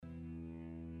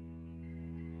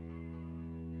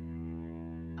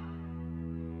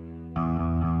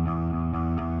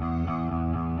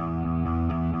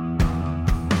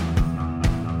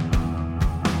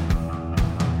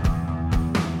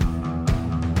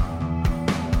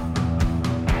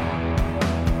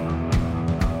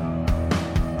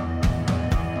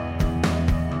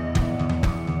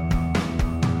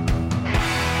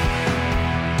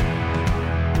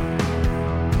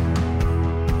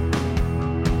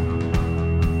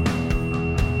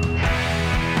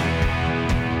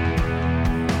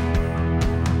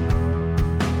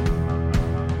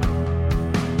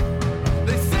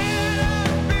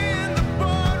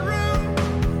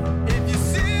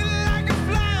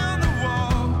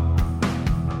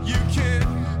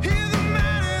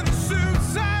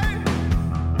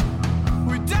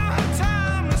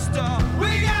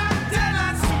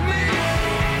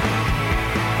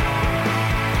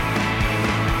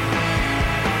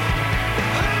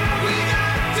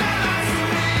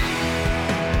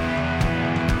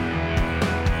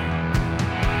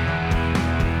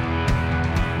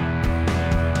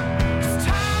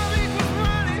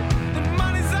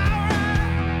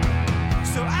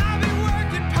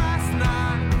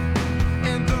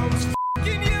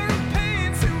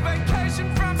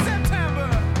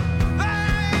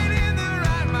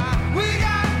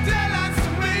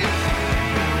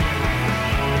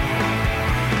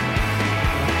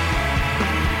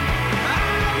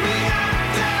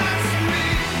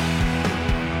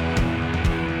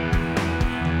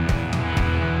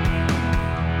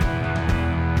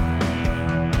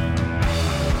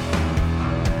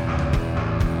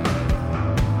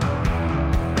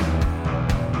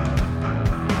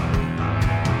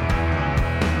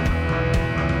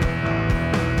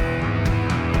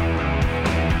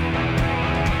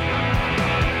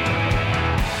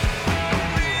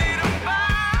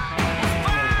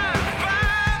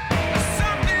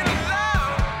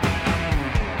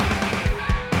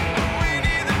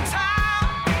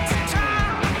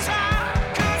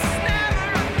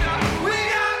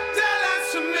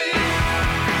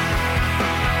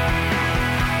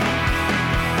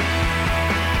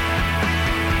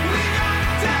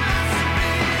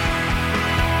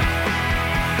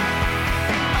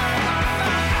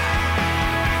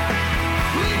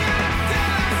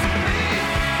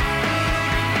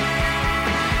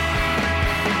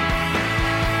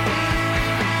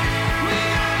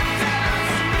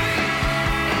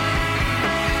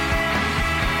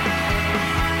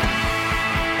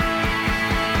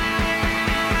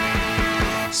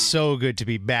So good to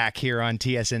be back here on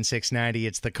TSN 690.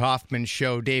 It's the Kaufman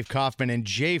Show. Dave Kaufman and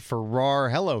Jay Farrar.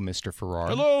 Hello, Mr. Farrar.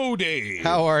 Hello, Dave.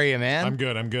 How are you, man?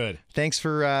 I'm good. Thanks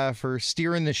for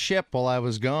steering the ship while I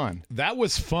was gone. That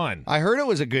was fun. I heard it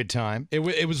was a good time. It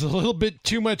was a little bit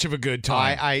too much of a good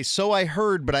time. I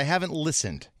heard, but I haven't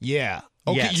listened. Yeah.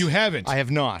 Okay, Yet. you haven't. I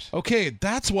have not. Okay,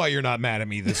 that's why you're not mad at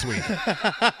me this week.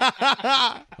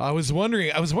 I was wondering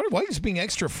why he's being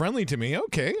extra friendly to me.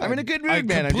 Okay. I'm in a good mood, I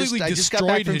man. completely I just got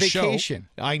back from vacation.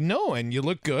 Show. I know, and you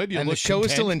look good. And the show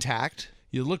is still intact.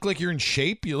 You look like you're in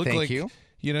shape. You look Thank like you.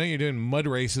 You know, you're doing mud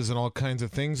races and all kinds of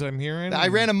things, I'm hearing. I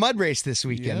ran a mud race this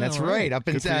weekend. Yeah, That's right. Up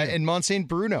in Mont Saint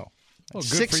Bruno. Oh, good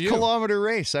 6 for you. kilometer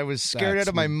race. I was scared out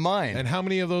of my mind. And how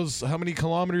many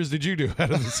kilometers did you do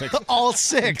out of the 6? All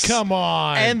 6. Come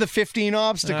on. And the 15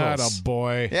 obstacles. Atta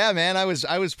boy. Yeah, man. I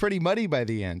was pretty muddy by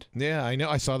the end. Yeah, I know.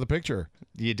 I saw the picture.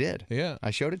 You did. Yeah. I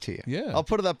showed it to you. Yeah. I'll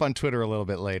put it up on Twitter a little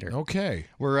bit later. Okay.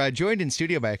 We're joined in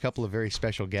studio by a couple of very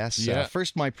special guests. Yeah.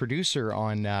 First, my producer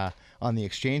on the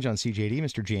exchange on CJD,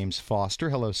 Mr. James Foster.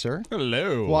 Hello, sir.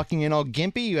 Hello. Walking in all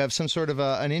gimpy. You have some sort of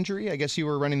an injury. I guess you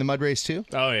were running the mud race too?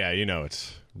 Oh, yeah, you know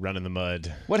it's running the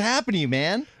mud. What happened to you,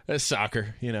 man? It's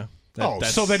soccer, you know.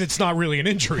 So then it's not really an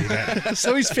injury then.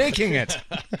 So he's faking it.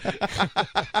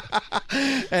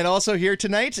 And also here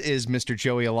tonight is Mr.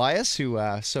 Joey Elias, who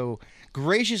so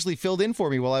graciously filled in for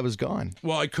me while I was gone.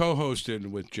 Well, I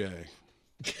co-hosted with Jay.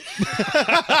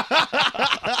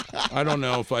 I don't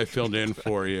know if I filled in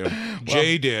for you.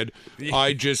 Jay did.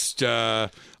 I just I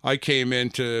came in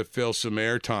to fill some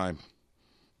airtime.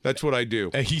 That's what I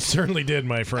do. He certainly did,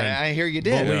 my friend. I hear you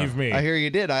did. Believe me. I hear you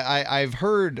did. I've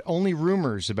heard only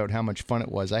rumors about how much fun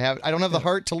it was. I don't have the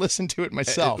heart to listen to it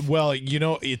myself. Well, you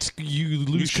know, you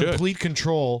lose complete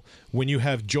control when you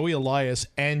have Joey Elias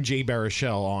and Jay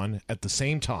Baruchel on at the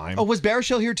same time. Oh, was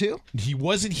Baruchel here too? He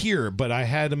wasn't here, but I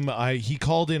had him. He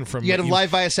called in from. You had him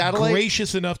live via satellite?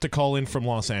 Gracious enough to call in from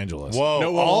Los Angeles. Whoa,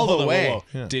 No, all the way. Whoa.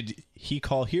 Yeah. Did he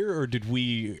call here, or did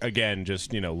we, again,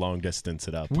 just, long distance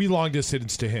it up? We long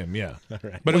distance to him, yeah.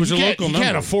 Right. But it was a local He number.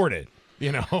 can't afford it,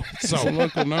 you know. It's a So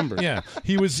local number. yeah,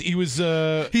 he was.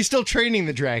 He's still training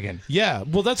the dragon. Yeah,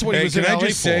 well, that's what he Hey, was can in I LA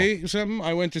just for. say something?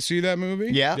 I went to see that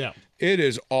movie. Yeah. Yeah. It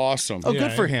is awesome. Oh,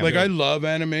 good for him. Like, I love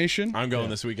animation. I'm going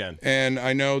this weekend. And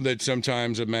I know that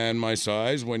sometimes a man my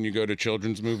size, when you go to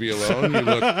children's movie alone,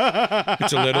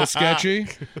 it's a little sketchy.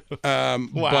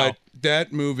 But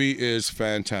that movie is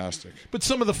fantastic. But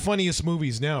some of the funniest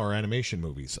movies now are animation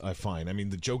movies, I find. I mean,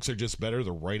 the jokes are just better.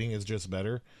 The writing is just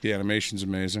better. The animation's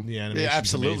amazing. The animation's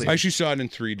absolutely. amazing. I actually saw it in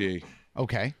 3D,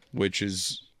 Okay. which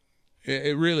is,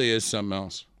 it really is something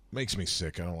else. Makes me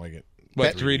sick. I don't like it.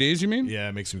 What, 3Ds you mean? Yeah,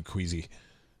 it makes me queasy.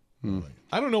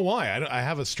 I don't know why. I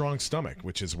have a strong stomach,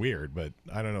 which is weird, but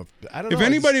I don't know. If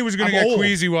anybody was going to I'm get old.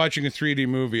 queasy watching a 3D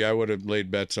movie, I would have laid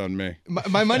bets on me.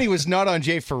 My money was not on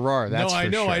Jay Farrar. That's no, I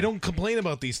for know. sure. I don't complain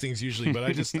about these things usually, but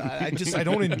I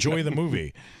don't enjoy the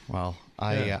movie. Well,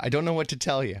 I don't know what to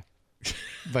tell you.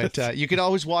 But you can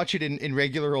always watch it in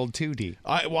regular old 2D.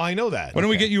 I know that. Why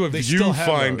don't we get you a They still have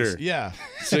viewfinder those. Yeah.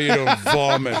 so you don't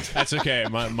vomit? That's okay.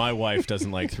 My wife doesn't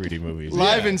like 3D movies.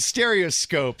 Live in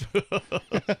stereoscope.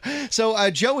 So,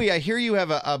 Joey, I hear you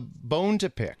have a bone to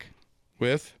pick.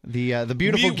 With? The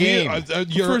beautiful game.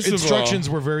 Your First of instructions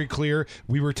were very clear.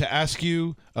 We were to ask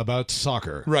you about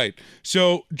soccer. Right.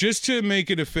 So just to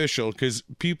make it official, because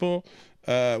people,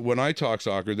 when I talk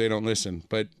soccer, they don't listen.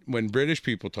 But when British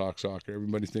people talk soccer,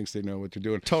 everybody thinks they know what they're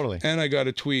doing. Totally. And I got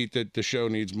a tweet that the show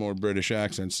needs more British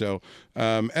accents. So,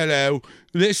 hello,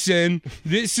 listen,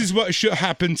 this is what should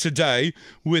happen today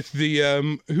with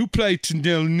the, who played to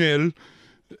 0-0.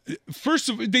 First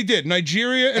of they did.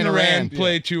 Nigeria and Iran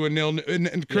played to a 0-0.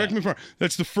 And correct me if I'm wrong.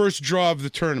 That's the first draw of the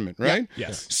tournament, right?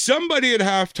 Yes. Somebody at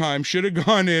halftime should have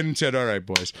gone in and said, all right,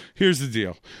 boys, here's the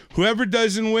deal. Whoever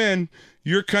doesn't win,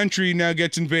 your country now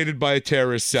gets invaded by a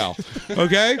terrorist cell.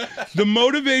 Okay? The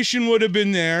motivation would have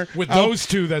been there. With those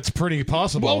two, that's pretty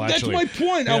possible, Well, actually. that's my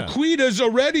point. Yeah. Al-Qaeda's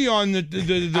already on the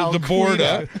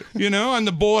border, on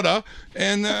the border.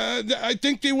 And I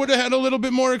think they would have had a little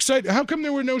bit more excitement. How come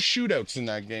there were no shootouts in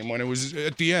that game when it was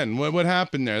at the end? What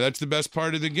happened there? That's the best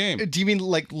part of the game. Do you mean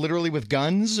like literally with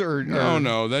guns or?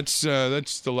 No. That's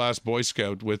the Last Boy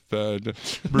Scout with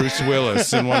Bruce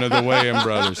Willis and one of the Wayans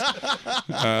brothers.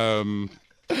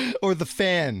 Or the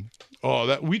fan? Oh,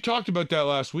 that we talked about that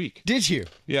last week. Did you?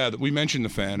 Yeah, we mentioned the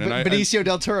fan, and Benicio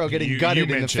del Toro getting gutted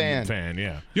in the fan.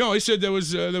 Yeah. I said that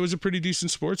was a pretty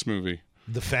decent sports movie.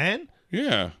 The Fan?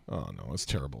 Yeah. Oh, no, it's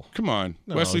terrible. Come on,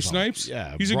 No, Wesley it's not. Snipes.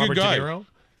 Yeah, He's a Robert good guy. De Niro?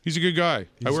 He's a good guy.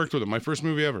 I worked with him. My first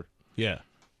movie ever. Yeah.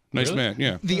 Nice man,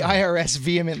 yeah. The IRS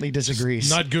vehemently disagrees.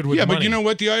 Not good with Yeah, money. but you know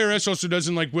what? The IRS also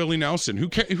doesn't like Willie Nelson. Who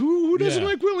doesn't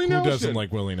like Willie Nelson? Who doesn't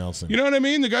like Willie Nelson? You know what I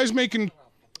mean? The guy's making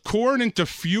corn into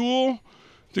fuel.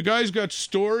 The guy's got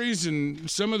stories and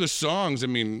some of the songs. I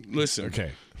mean, listen.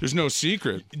 Okay. There's no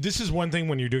secret. This is one thing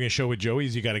when you're doing a show with Joey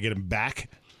is you got to get him back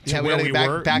to Yeah, we where gotta we get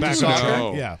were. back to in soccer. track.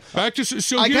 No. Yeah. Back to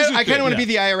so I here's the kind of thing. want to be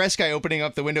the IRS guy opening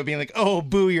up the window, being like, "Oh,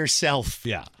 boo yourself."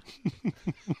 Yeah.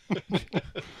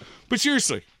 But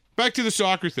seriously, back to the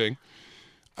soccer thing.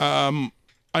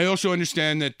 I also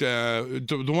understand that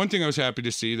the one thing I was happy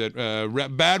to see that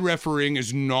bad refereeing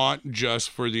is not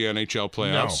just for the NHL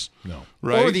playoffs. No.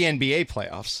 Right? Or the NBA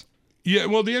playoffs. Yeah,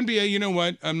 well, the NBA, you know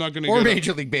what? I'm not going to Or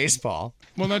Major League Baseball.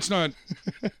 Well, that's not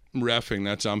reffing,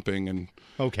 that's umping. And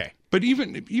Okay. But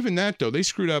even that, though, they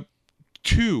screwed up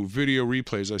 2 video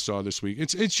replays I saw this week.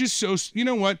 It's just so, you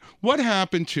know what? What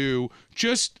happened to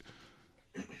just,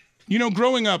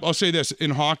 growing up, I'll say this,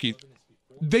 in hockey,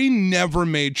 they never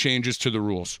made changes to the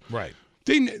rules. Right.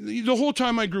 The whole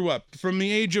time I grew up, from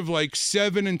the age of like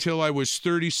 7 until I was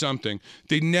 30-something,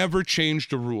 they never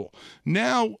changed a rule.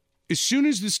 Now, as soon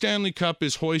as the Stanley Cup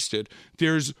is hoisted,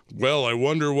 there's, I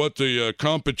wonder what the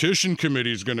competition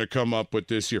committee is going to come up with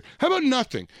this year. How about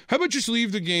nothing? How about just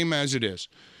leave the game as it is?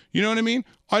 You know what I mean?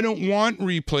 I don't want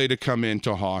replay to come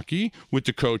into hockey with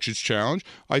the coach's challenge.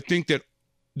 I think that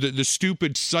the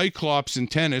stupid cyclops in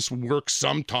tennis works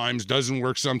sometimes, doesn't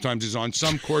work sometimes, is on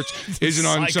some courts, isn't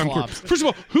on some courts. First of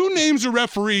all, who names a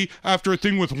referee after a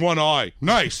thing with one eye?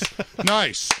 Nice.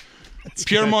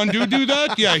 Pierre Mondu do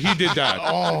that? Yeah, he did that.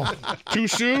 Oh, too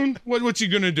soon? What's he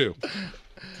going to do?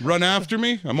 Run after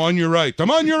me? I'm on your right.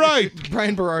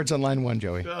 Brian Berard's on line 1,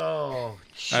 Joey. Oh,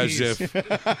 As if.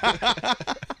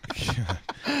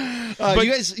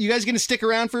 You guys going to stick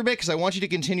around for a bit? Because I want you to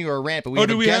continue our rant. But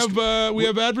we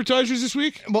have advertisers this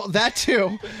week? Well, that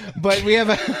too. But we have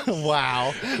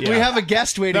Yeah. We have a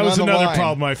guest waiting That was on the another line.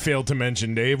 problem I failed to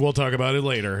mention, Dave. We'll talk about it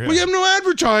later. We have no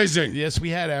advertising. Yes, we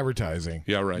had advertising.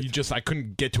 Yeah, right. I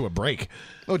couldn't get to a break.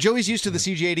 Well, Joey's used to the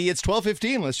CJD. It's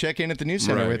 12:15. Let's check in at the news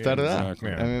center Right, with da-da-da.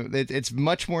 exactly. I mean, it's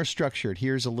much more structured.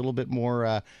 Here's a little bit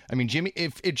more. Jimmy,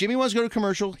 if Jimmy wants to go to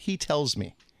commercial, he tells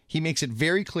me. He makes it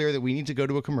very clear that we need to go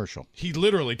to a commercial. He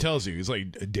literally tells you, he's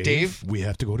like, Dave, we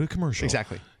have to go to a commercial.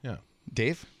 Exactly. Yeah.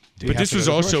 Dave? But this was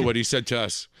also what he said to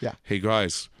us. Yeah. Hey,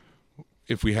 guys,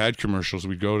 if we had commercials,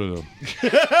 we'd go to them.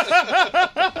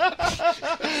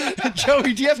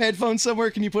 Joey, do you have headphones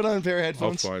somewhere? Can you put on a pair of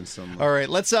headphones? I'll find some. All right,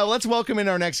 let's welcome in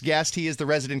our next guest. He is the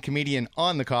resident comedian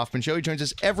on the Kaufman Show. He joins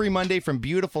us every Monday from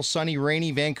beautiful, sunny,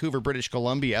 rainy Vancouver, British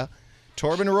Columbia.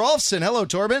 Torben Rolfson. Hello,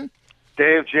 Torben.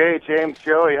 Dave, Jay, James,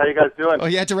 Joey, how you guys doing? Oh,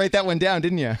 you had to write that one down,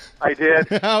 didn't you? I did.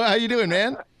 How you doing,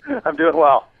 man? I'm doing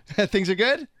well. Things are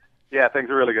good? Yeah, things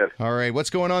are really good. All right, what's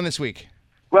going on this week?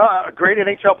 Well, a great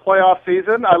NHL playoff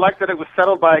season. I like that it was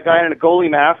settled by a guy in a goalie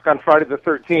mask on Friday the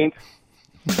 13th.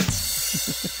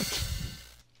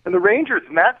 And the Rangers,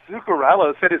 Matt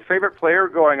Zuccarello, said his favorite player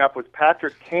growing up was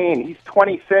Patrick Kane. He's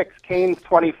 26. Kane's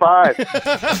 25.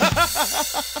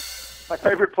 My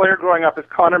favorite player growing up is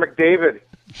Connor McDavid.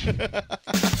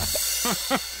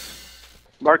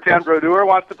 Martin Brodeur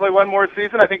wants to play one more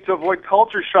season. I think to avoid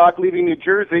culture shock leaving New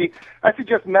Jersey, I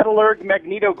suggest Metallurg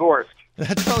Magnitogorsk.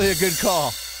 That's probably a good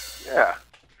call. Yeah.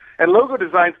 And logo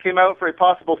designs came out for a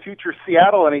possible future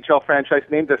Seattle NHL franchise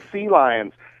named the Sea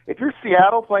Lions. If you're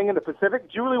Seattle playing in the Pacific,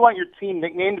 do you really want your team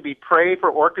nickname to be prey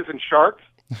for orcas and sharks?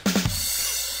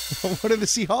 What are the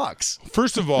Seahawks?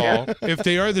 First of all, if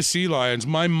they are the Sea Lions,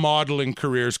 my modeling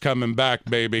career's coming back,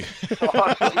 baby.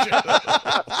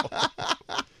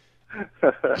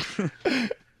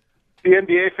 The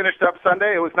NBA finished up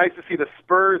Sunday. It was nice to see the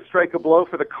Spurs strike a blow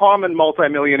for the common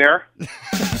multimillionaire.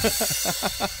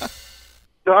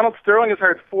 Donald Sterling has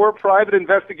hired 4 private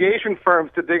investigation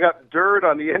firms to dig up dirt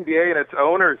on the NBA and its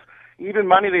owners. Even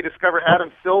money they discover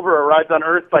Adam Silver arrived on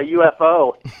Earth by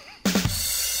UFO.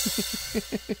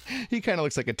 He kind of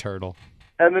looks like a turtle.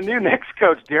 And the new Knicks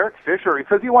coach, Derek Fisher, he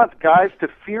says he wants guys to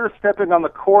fear stepping on the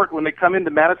court when they come into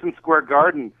Madison Square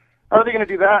Garden. How are they going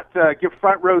to do that? Give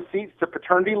front row seats to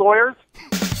paternity lawyers?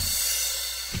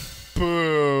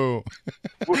 Boo.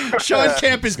 Sean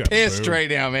Kemp is pissed right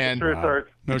now, man. Sure,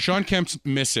 No, Sean Kemp's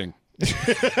missing.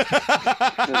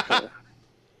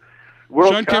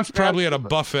 World Sean Cup Kemp's probably fans- at a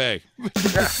buffet.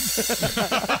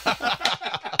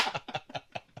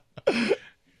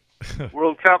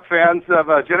 World Cup fans of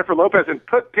Jennifer Lopez and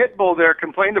Pitbull there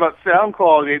complained about sound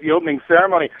quality at the opening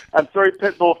ceremony. I'm sorry,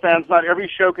 Pitbull fans, not every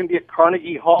show can be at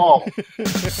Carnegie Hall.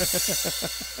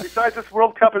 Besides, this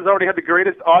World Cup has already had the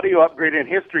greatest audio upgrade in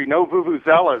history. No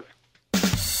vuvuzelas.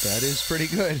 That is pretty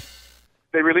good.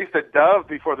 They released a dove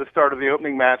before the start of the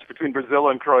opening match between Brazil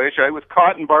and Croatia. It was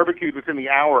caught and barbecued within the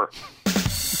hour.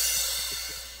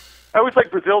 I always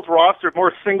like Brazil's roster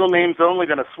more single names only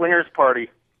than a swingers party.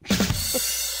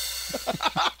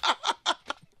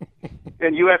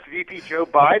 And U.S. VP Joe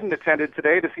Biden attended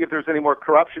today to see if there's any more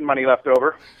corruption money left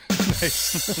over.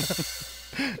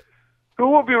 Who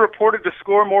will be reported to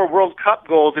score more World Cup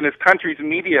goals in his country's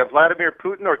media, Vladimir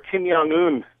Putin or Kim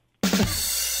Jong-un?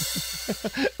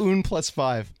 Un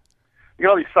 +5. You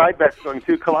got all these side bets going,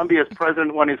 too. Colombia's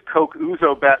president won his Coke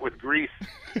Uzo bet with Greece.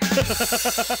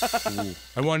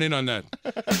 I want in on that.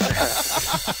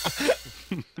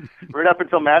 Right up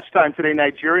until match time today,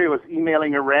 Nigeria was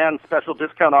emailing Iran special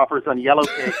discount offers on yellow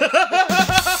cake.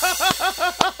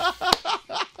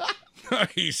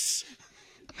 Nice.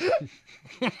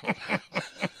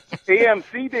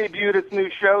 AMC debuted its new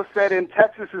show set in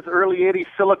Texas's early 80s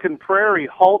Silicon Prairie,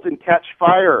 Halt and Catch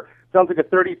Fire. Sounds like a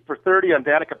 30 for 30 on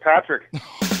Danica Patrick.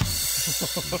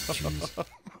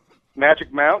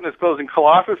 Magic Mountain is closing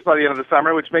Colossus by the end of the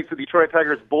summer, which makes the Detroit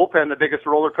Tigers bullpen the biggest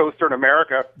roller coaster in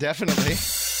America. Definitely.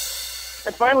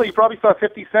 And finally, you probably saw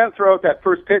 50 Cent throw out that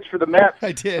first pitch for the Mets.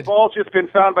 I did. The ball's just been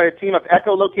found by a team of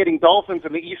echolocating dolphins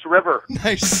in the East River.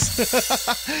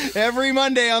 Nice. Every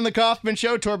Monday on the Kaufman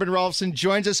Show, Torben Rolfson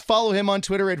joins us. Follow him on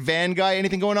Twitter at VanGuy.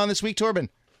 Anything going on this week, Torben?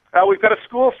 We've got a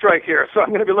school strike here, so I'm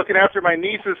going to be looking after my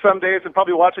nieces some days and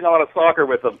probably watching a lot of soccer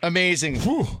with them. Amazing.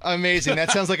 Whew. Amazing.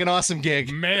 That sounds like an awesome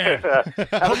gig. Man.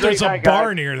 Hope there's a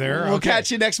bar near there. We'll catch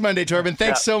you next Monday, Torben.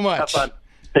 Thanks so much. Have fun.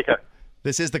 Take care.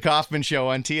 This is the Kaufman Show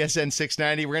on TSN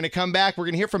 690. We're going to come back. We're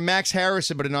going to hear from Max Harris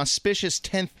about an auspicious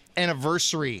 10th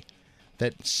anniversary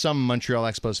that some Montreal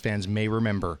Expos fans may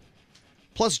remember.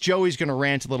 Plus, Joey's going to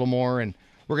rant a little more, and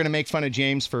we're going to make fun of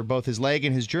James for both his leg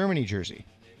and his Germany jersey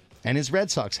and his Red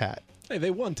Sox hat. Hey,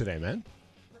 they won today, man.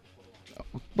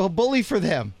 Well, bully for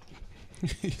them.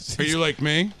 Are you like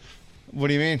me? What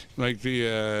do you mean? Like the,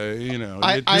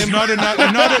 I'm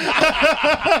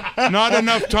not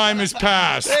enough time has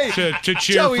passed to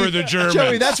cheer Joey, for the Germans.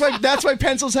 Joey, that's why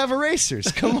pencils have erasers.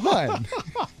 Come on.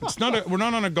 We're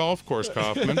not on a golf course,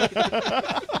 Kaufman.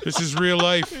 This is real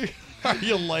life.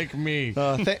 You like me.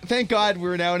 Thank God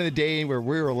we're now in a day where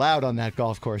we're allowed on that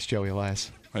golf course, Joey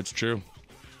Elias. That's true.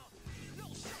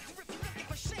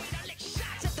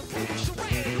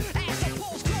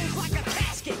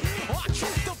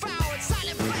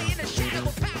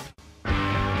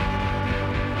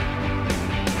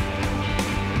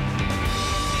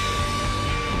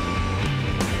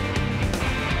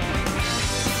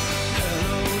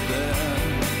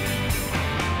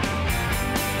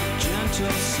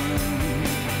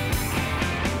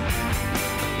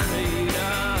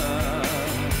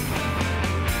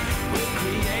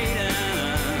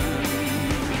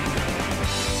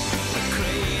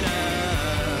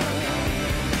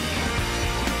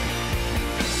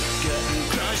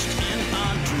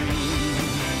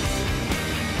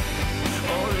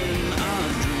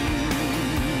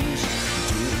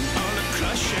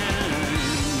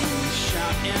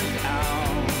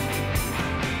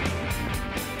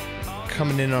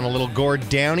 Coming in on a little Gord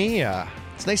Downey.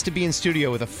 It's nice to be in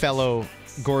studio with a fellow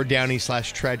Gord Downey /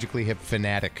 tragically hip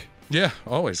fanatic. Yeah,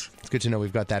 always. It's good to know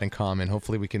we've got that in common.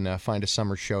 Hopefully we can find a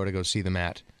summer show to go see them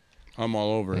at. I'm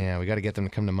all over it. Yeah, we got to get them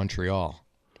to come to Montreal.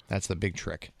 That's the big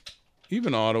trick.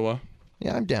 Even Ottawa.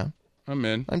 Yeah, I'm down. I'm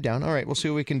in. I'm down. All right, we'll see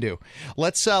what we can do.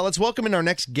 Let's welcome in our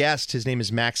next guest. His name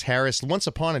is Max Harris. Once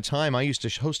upon a time, I used to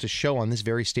host a show on this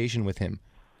very station with him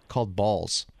called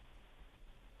Balls.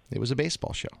 It was a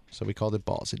baseball show, so we called it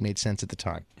Balls. It made sense at the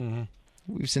time. Mm-hmm.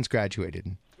 We've since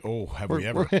graduated. Oh, have we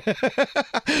ever?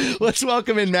 Let's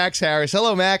welcome in Max Harris.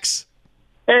 Hello, Max.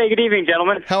 Hey, good evening,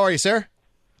 gentlemen. How are you, sir?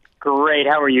 Great.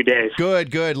 How are you, Dave?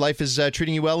 Good, good. Life is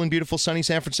treating you well in beautiful, sunny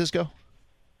San Francisco?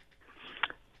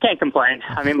 Can't complain.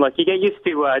 I mean, look, you get used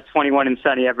to 21 and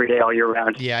sunny every day all year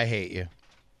round. Yeah, I hate you.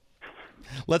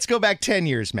 Let's go back 10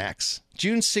 years, Max.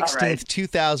 June 16th,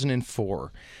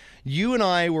 2004. You and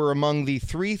I were among the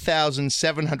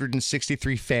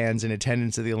 3,763 fans in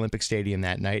attendance at the Olympic Stadium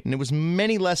that night, and it was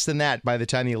many less than that by the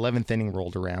time the 11th inning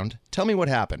rolled around. Tell me what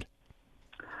happened.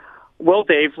 Well,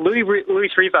 Dave,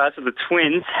 Luis Rivas of the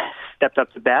Twins stepped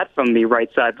up to bat from the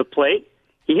right side of the plate.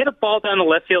 He hit a ball down the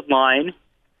left field line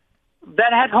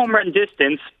that had home run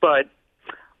distance, but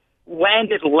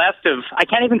landed left of, I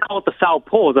can't even call it the foul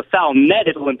pole, the foul net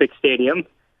at Olympic Stadium,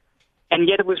 and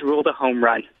yet it was ruled a home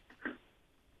run.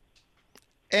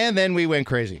 And then we went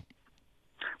crazy.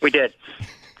 We did.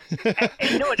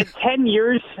 And you know what? 10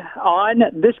 years on,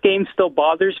 this game still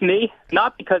bothers me.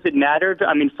 Not because it mattered.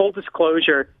 I mean, full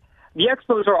disclosure, the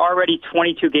Expos are already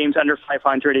 22 games under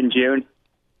 500 in June.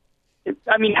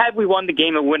 I mean, had we won the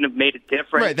game, it wouldn't have made it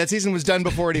different. Right, that season was done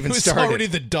before it even It was started. already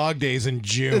the dog days in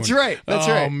June. That's right. That's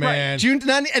oh, right. man. June,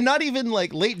 and not even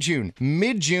like late June,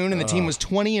 mid-June, and the team was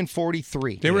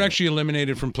 20-43. They were actually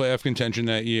eliminated from playoff contention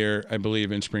that year, I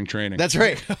believe, in spring training. That's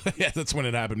right. Yeah, that's when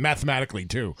it happened. Mathematically,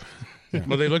 too.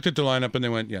 Well, they looked at the lineup and they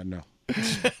went, yeah, no.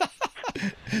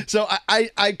 So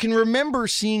I can remember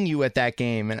seeing you at that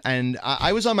game, and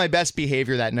I was on my best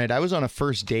behavior that night. I was on a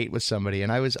first date with somebody,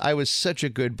 and I was such a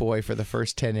good boy for the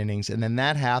first 10 innings, and then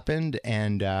that happened,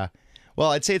 and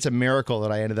well, I'd say it's a miracle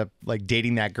that I ended up like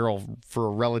dating that girl for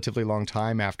a relatively long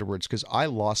time afterwards, because I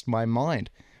lost my mind.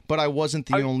 But I wasn't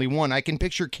the only one. I can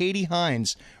picture Katie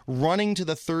Hines running to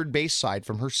the third base side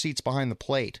from her seats behind the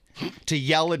plate to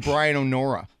yell at Brian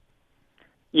O'Nora.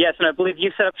 Yes, and I believe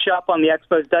you set up shop on the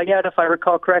Expos dugout, if I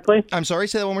recall correctly. I'm sorry,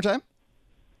 say that one more time?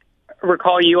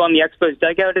 Recall you on the Expos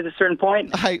dugout at a certain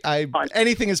point?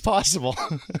 Anything is possible.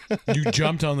 You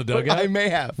jumped on the dugout? I may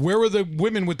have. Where were the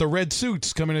women with the red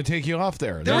suits coming to take you off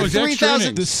there? There were was extra 3,000.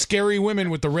 innings. The scary women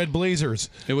with the red blazers.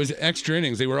 It was extra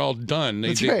innings. They were all done.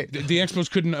 That's right. The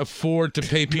Expos couldn't afford to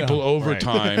pay people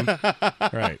overtime.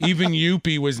 Right. Even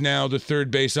Youppi was now the third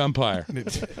base umpire.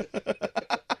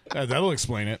 That'll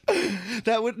explain it.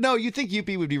 You think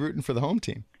Youppi would be rooting for the home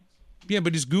team? Yeah,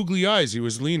 but his googly eyes, he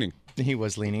was leaning. He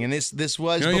was leaning, and this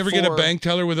was. You ever get a bank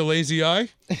teller with a lazy eye?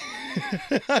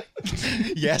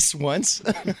 Yes, once.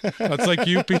 That's like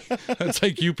Youppi. That's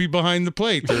like Youppi behind the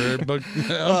plate.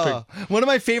 One of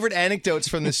my favorite anecdotes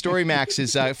from this story, Max,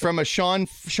 is from a Sean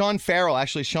Farrell.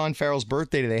 Actually, Sean Farrell's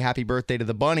birthday today. Happy birthday to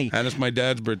the bunny. And it's my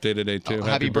dad's birthday today too.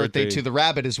 Happy birthday to the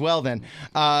rabbit as well. Then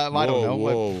I don't know.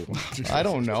 Whoa. I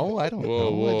don't know.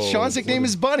 Whoa. Sean's nickname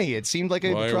is Bunny. It seemed like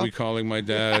a. Why are we calling my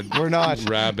dad? We're not.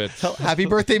 Rabbit. Happy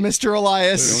birthday, Mr.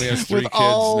 Elias. He only has 3 With kids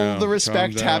all now. the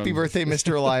respect, Calm happy down. birthday,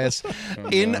 Mr. Elias.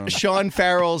 In Sean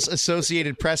Farrell's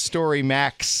Associated Press story,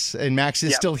 Max, and Max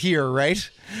is still here, right?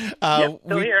 Still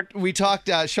here. We talked.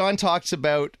 Sean talks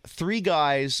about 3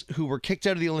 guys who were kicked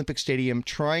out of the Olympic Stadium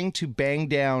trying to bang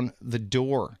down the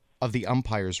door of the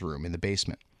umpire's room in the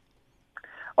basement.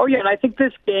 Oh, yeah, and I think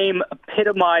this game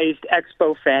epitomized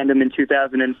Expo fandom in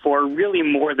 2004 really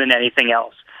more than anything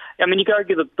else. I mean, you could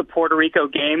argue the Puerto Rico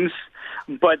games,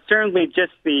 but certainly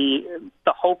just the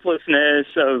hopelessness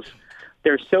of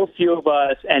there's so few of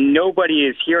us and nobody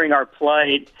is hearing our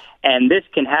plight and this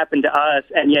can happen to us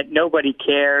and yet nobody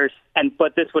cares,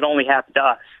 but this would only happen to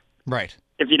us. Right.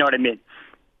 If you know what I mean.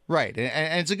 Right.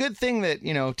 And it's a good thing that,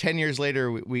 10 years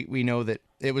later, we know that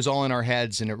it was all in our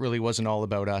heads and it really wasn't all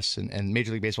about us. And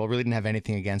Major League Baseball really didn't have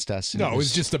anything against us. No, it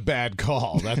was just a bad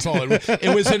call. That's all.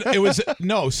 It was.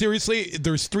 No, seriously,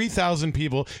 there's 3,000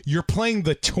 people. You're playing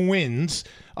the Twins.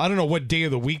 I don't know what day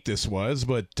of the week this was,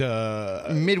 but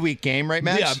midweek game, right,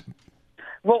 Max? Yeah.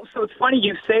 Well, so it's funny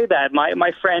you say that.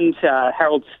 My friend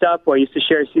Harold Stupp, who I used to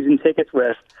share season tickets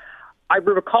with, I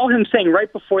recall him saying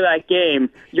right before that game,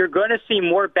 you're going to see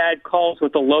more bad calls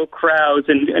with the low crowds,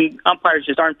 and umpires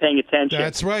just aren't paying attention.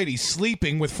 That's right. He's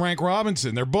sleeping with Frank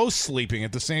Robinson. They're both sleeping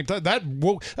at the same time. That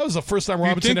was the first time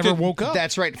Robinson ever woke up.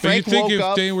 That's right. But Frank you think woke if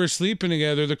up. they were sleeping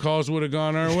together, the calls would have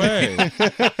gone our way.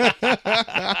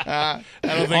 I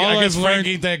guess Frank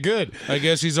ain't that good. I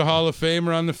guess he's a Hall of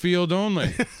Famer on the field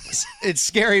only. It's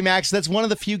scary, Max. That's one of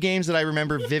the few games that I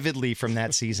remember vividly from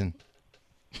that season.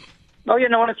 Oh, yeah,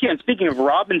 no, and speaking of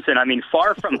Robinson, I mean,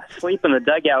 far from asleep in the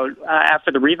dugout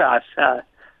after the Rivas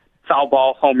foul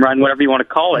ball, home run, whatever you want to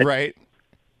call it. Right.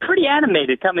 Pretty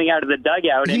animated coming out of the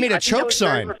dugout. He made a I think that choke was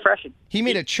very sign. refreshing. He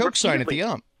made a choke sign at the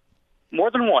ump. More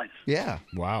than one. Yeah.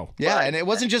 Wow. Yeah, and it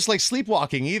wasn't just like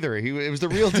sleepwalking either. It was the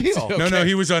real deal. No,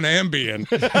 he was on Ambien.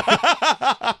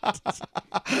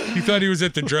 He thought he was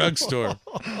at the drugstore.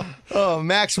 Oh,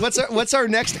 Max, what's our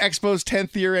next Expo's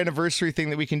 10th year anniversary thing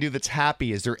that we can do that's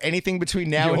happy? Is there anything between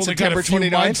now and only September got a few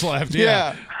 29th? months left,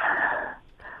 yeah.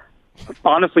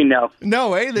 Honestly, no.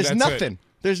 No, there's That's nothing. it.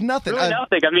 There's nothing. Really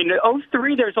nothing. I mean,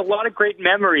 03, there's a lot of great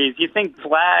memories. You think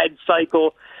Vlad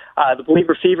cycle, the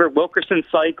Believer Fever, Wilkerson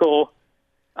cycle,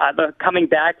 the coming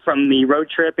back from the road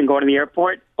trip and going to the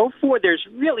airport. 04, there's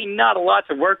really not a lot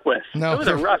to work with. No, it was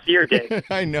a rough year, Dave.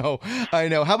 I know.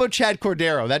 How about Chad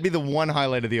Cordero? That'd be the one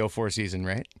highlight of the 04 season,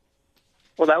 right?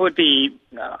 Well, that would be,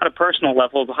 on a personal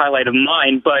level, the highlight of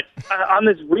mine. But on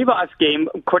this Rivas game,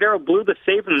 Cordero blew the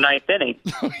save in the 9th inning.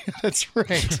 That's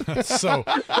right. So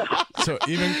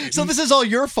this is all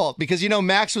your fault because,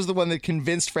 Max was the one that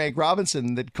convinced Frank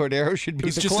Robinson that Cordero should be it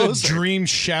was the just closer. a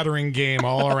dream-shattering game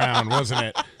all around, wasn't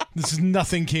it?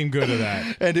 Nothing came good of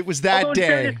that. And it was that Although, day. in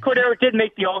fairness, Cordero did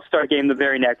make the All-Star game the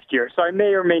very next year, so I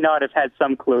may or may not have had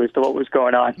some clue as to what was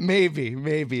going on. Maybe.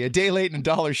 A day late and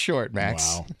 $1 short,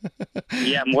 Max. Wow.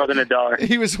 Yeah, more than $1.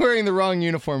 He was wearing the wrong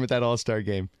uniform at that All-Star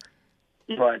game.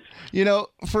 He was. You know,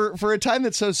 for a time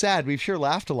that's so sad, we've sure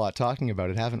laughed a lot talking about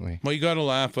it, haven't we? Well, you got to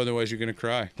laugh, otherwise you're going to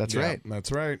cry. That's right.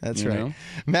 That's right. That's You right. know?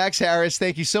 Max Harris,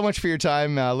 thank you so much for your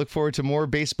time. Look forward to more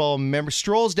baseball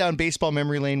strolls down baseball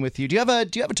memory lane with you. Do you have a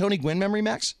Tony Gwynn memory,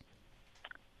 Max?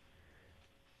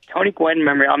 Tony Gwynn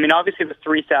memory. I mean, obviously the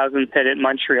 3,000 hit at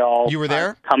Montreal. You were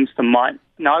there? Comes to mind.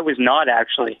 No, I was not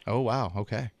actually. Oh, wow.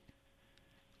 Okay.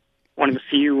 One of the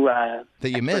few That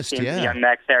you missed, yeah. Young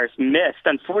Max Harris missed.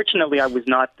 Unfortunately, I was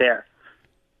not there.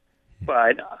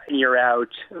 But you're out,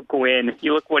 Gwynn.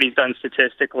 You look what he's done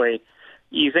statistically.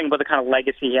 You think about the kind of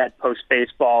legacy he had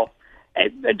post-baseball.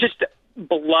 Just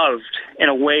beloved in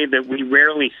a way that we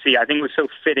rarely see. I think it was so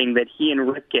fitting that he and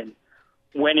Ripken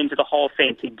went into the Hall of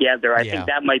Fame together. I think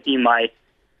that might be my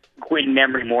Gwynn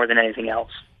memory more than anything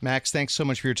else. Max, thanks so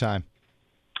much for your time.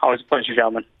 Always a pleasure,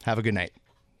 gentlemen. Have a good night.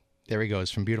 There he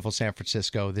goes from beautiful San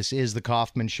Francisco. This is the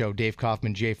Kaufman Show. Dave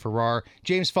Kaufman, Jay Farrar,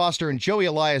 James Foster, and Joey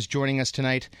Elias joining us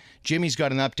tonight. Jimmy's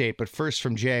got an update, but first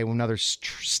from Jay, another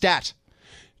stat.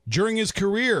 During his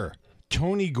career,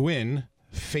 Tony Gwynn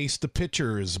faced the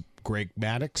pitchers Greg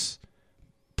Maddux,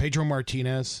 Pedro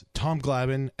Martinez, Tom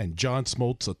Glavine, and John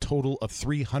Smoltz a total of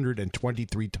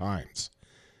 323 times.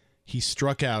 He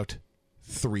struck out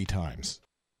 3 times.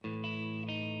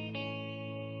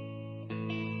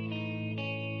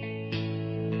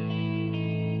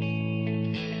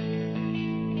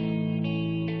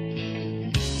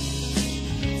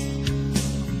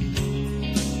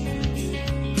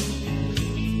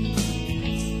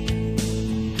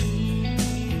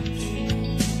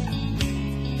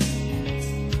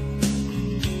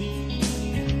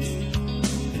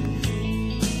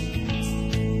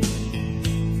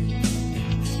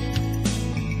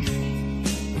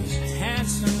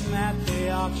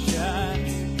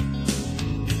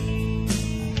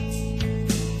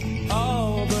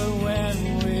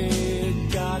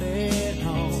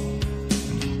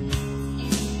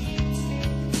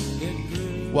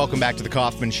 Welcome back to the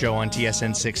Kaufman Show on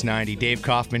TSN 690. Dave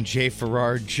Kaufman, Jay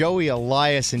Farrar, Joey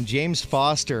Elias, and James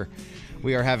Foster.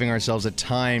 We are having ourselves a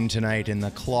time tonight, and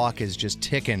the clock is just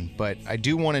ticking. But I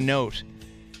do want to note,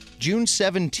 June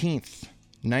 17th,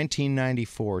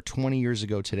 1994, 20 years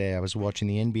ago today, I was watching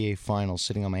the NBA Finals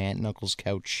sitting on my aunt and uncle's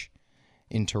couch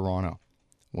in Toronto,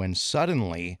 when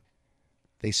suddenly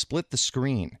they split the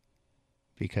screen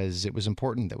because it was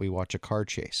important that we watch a car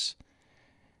chase.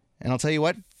 And I'll tell you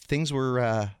what, things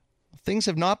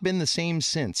have not been the same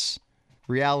since.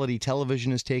 Reality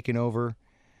television has taken over.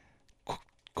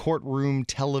 Courtroom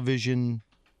television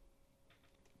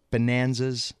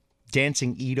bonanzas,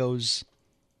 dancing Edos,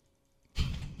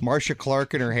 Marcia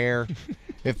Clark in her hair.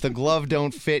 If the glove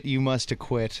don't fit, you must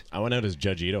acquit. I went out as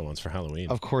Judge Ito once for Halloween.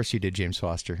 Of course you did, James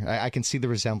Foster. I can see the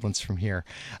resemblance from here.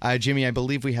 Jimmy, I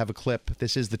believe we have a clip.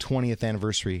 This is the 20th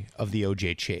anniversary of the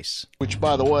O.J. chase. Which,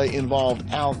 by the way,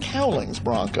 involved Al Cowling's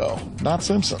Bronco, not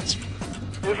Simpson's.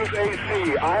 This is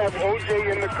AC. I have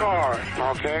OJ in the car.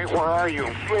 Okay, where are you?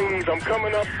 Please, I'm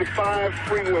coming up the 5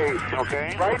 freeway.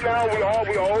 Okay. Right now, we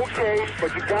are okay,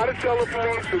 but you gotta tell the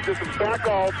police to just back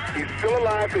off. He's still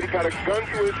alive, but he got a gun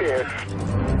to his head.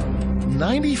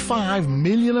 95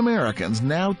 million Americans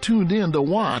now tuned in to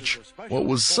watch what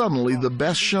was suddenly the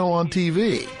best show on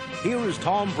TV. Here is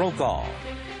Tom Brokaw.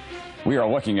 We are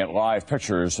looking at live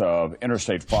pictures of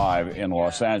Interstate 5 in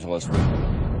Los Angeles.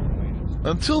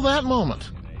 Until that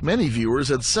moment, many viewers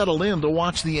had settled in to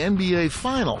watch the NBA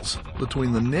Finals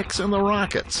between the Knicks and the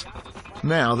Rockets.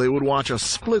 Now they would watch a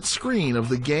split screen of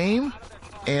the game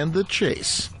and the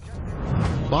chase.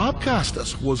 Bob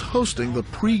Costas was hosting the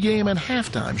pregame and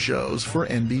halftime shows for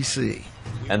NBC.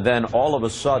 And then all of a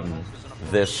sudden,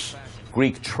 this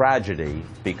Greek tragedy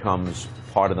becomes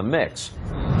part of the mix.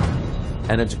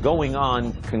 And it's going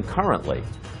on concurrently.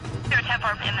 Tempo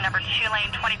in the number 2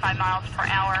 lane, 25 miles per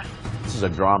hour. This is a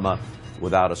drama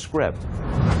without a script.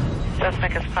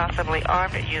 Suspect is possibly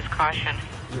armed. Use caution.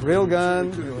 It's a real gun.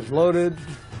 It was loaded.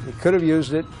 He could have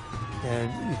used it.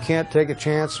 And you can't take a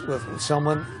chance with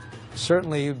someone.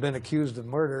 Certainly, you've been accused of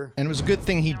murder. And it was a good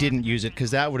thing he didn't use it,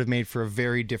 because that would have made for a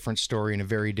very different story and a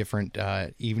very different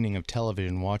evening of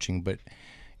television watching. But,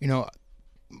 you know,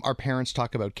 our parents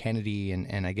talk about Kennedy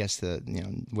and I guess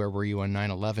where were you on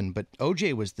 9/11? But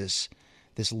OJ was this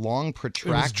long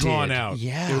protracted. It was drawn out.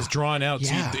 Yeah, it was drawn out.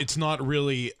 Yeah. See, it's not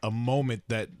really a moment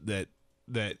that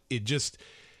it just.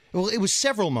 Well, it was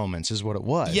several moments, is what it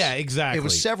was. Yeah, exactly. It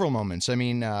was several moments. I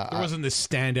mean, there wasn't this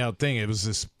standout thing. It was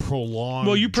this prolonged.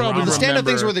 Well, you probably the standout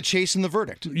remember, things were the chase and the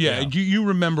verdict. Yeah, you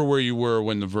remember where you were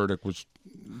when the verdict was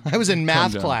I was in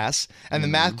math down. class, and the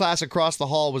math class across the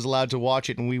hall was allowed to watch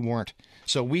it, and we weren't.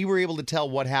 So we were able to tell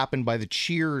what happened by the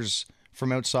cheers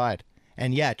from outside.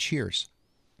 And yeah, cheers.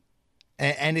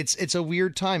 And it's a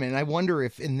weird time, and I wonder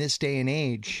if in this day and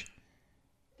age,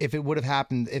 if it would have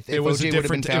happened, if it was OJ would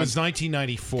have been found. It was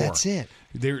 1994. That's it.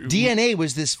 DNA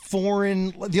was this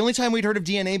foreign. The only time we'd heard of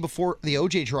DNA before the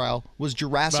OJ trial was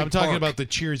Jurassic Park. I'm talking about the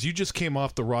cheers. You just came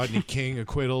off the Rodney King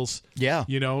acquittals. Yeah.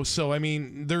 You know, so I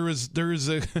mean, there is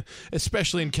a,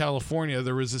 especially in California,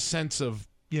 there was a sense of,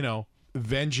 you know,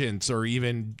 vengeance or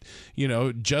even, you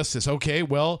know, justice. Okay,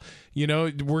 well, you know,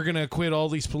 we're going to acquit all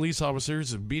these police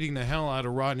officers of beating the hell out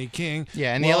of Rodney King.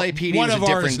 Yeah, and well, the LAPD one was of a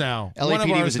ours different now.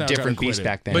 LAPD was a different beast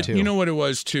back then, but too. You know what it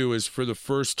was, too, is for the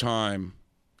first time,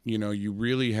 you know, you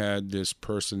really had this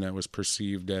person that was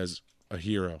perceived as a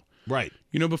hero. Right.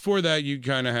 You know, before that, you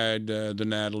kind of had the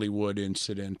Natalie Wood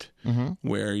incident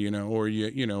where, you know, or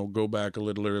you know, go back a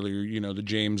little earlier, you know, the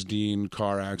James Dean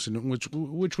car accident,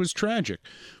 which was tragic.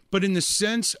 But in the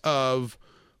sense of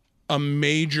a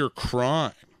major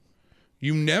crime,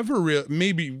 you never really,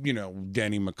 maybe, you know,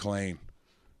 Denny McClain,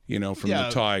 you know, from the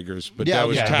Tigers, but that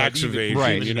was tax evasion.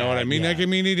 Right. You know what I mean? Like, I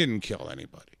mean, he didn't kill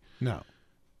anybody. No.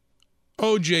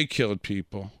 OJ killed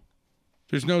people.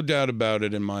 There's no doubt about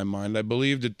it in my mind. I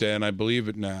believed it then. I believe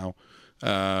it now,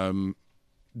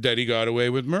 that he got away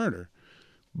with murder.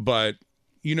 But,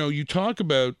 you know, you talk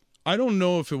about, I don't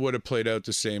know if it would have played out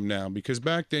the same now, because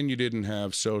back then you didn't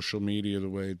have social media the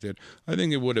way it did. I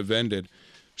think it would have ended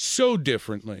so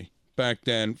differently back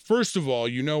then. First of all,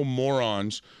 you know,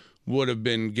 morons would have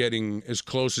been getting as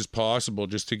close as possible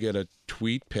just to get a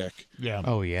tweet pic. Yeah.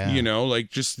 Oh, yeah. You know, like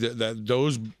just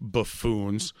those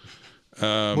buffoons. We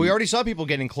already saw people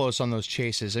getting close on those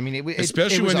chases. I mean,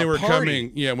 especially it was when they a were party.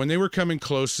 coming. Yeah, when they were coming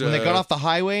close. When they got off the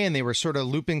highway and they were sort of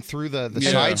looping through the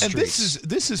side streets. And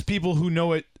this is people who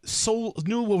know it.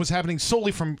 Knew what was happening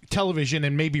solely from television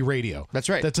and maybe radio. That's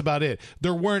right. That's about it.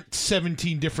 There weren't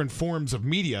 17 different forms of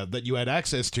media that you had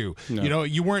access to. No. You know,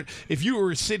 you weren't. If you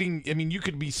were sitting, I mean, you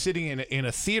could be sitting in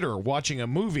a theater watching a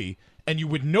movie, and you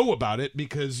would know about it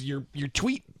because your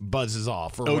tweet buzzes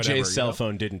off or whatever. OJ's cell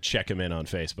phone didn't check him in on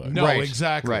Facebook. No, Right.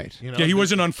 exactly. Right. You know, Yeah, he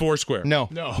wasn't on Foursquare. No.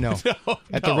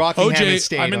 At the Rocky OJ, Hammond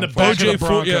State. I'm in the on back of the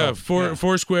Foursquare. Bronco.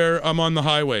 Foursquare. I'm on the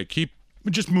highway. Keep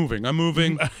just moving. I'm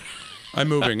moving. I'm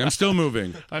moving. I'm still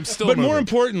moving. But more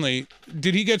importantly,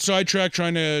 did he get sidetracked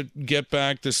trying to get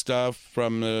back the stuff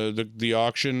from the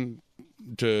auction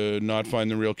to not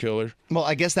find the real killer? Well,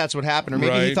 I guess that's what happened. Or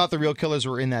maybe he Right. thought the real killers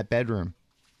were in that bedroom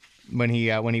when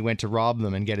he went to rob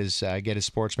them and get his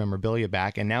sports memorabilia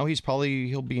back. And now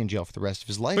he'll be in jail for the rest of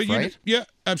his life, But right? yeah,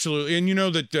 absolutely. And you know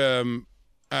that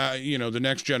you know, the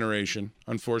next generation,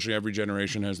 unfortunately, every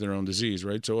generation has their own disease,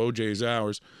 right? So OJ is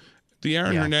ours. The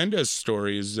Aaron Hernandez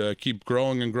story is keep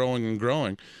growing and growing and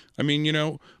growing. I mean, you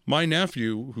know, my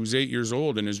nephew, who's 8 years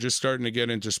old and is just starting to get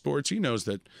into sports, he knows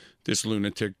that this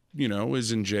lunatic, you know,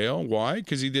 is in jail. Why?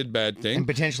 Because he did bad things. And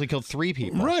potentially killed 3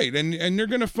 people. Right, and they're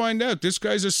going to find out this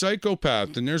guy's a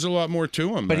psychopath, and there's a lot more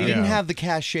to him. But he man. didn't have the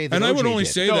cachet that And OJ I would only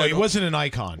did. say No, that he wasn't an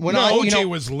icon. When OJ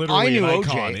was literally I knew an OJ.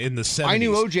 icon in the 70s. I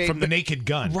knew OJ from the Naked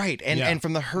Gun. Right, and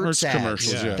from the Hertz Hertz ads.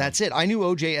 commercials, yeah. That's it. I knew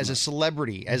OJ as a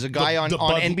celebrity, as a guy on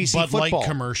Bud, NBC Bud football. Light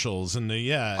commercials and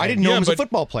I didn't know him as a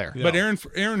football player. But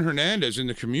Aaron Hernandez in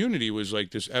the community was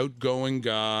like this outgoing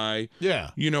guy. Yeah.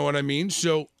 You know what I mean?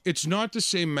 So it's not the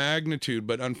same magnitude,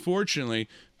 but unfortunately,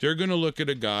 they're going to look at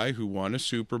a guy who won a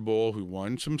Super Bowl, who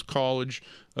won some college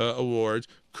awards,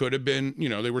 could have been, you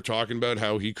know, they were talking about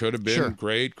how he could have been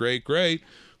great.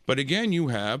 But again, you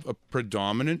have a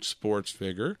predominant sports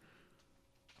figure,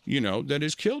 you know, that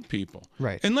has killed people.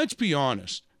 Right. And let's be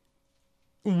honest.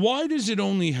 Why does it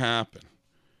only happen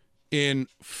in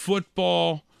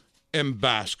football and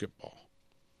basketball?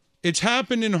 It's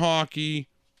happened in hockey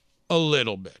a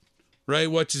little bit,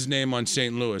 right? What's his name on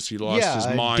St. Louis? He lost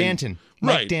his mind. Danton.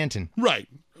 Right. Mike Danton. Right.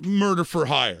 Murder for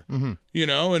hire. Mm-hmm. You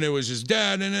know, and it was his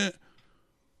dad in it.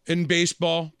 In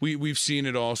baseball, we've seen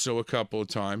it also a couple of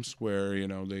times where, you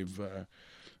know, they've,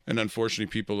 and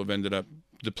unfortunately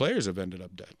the players have ended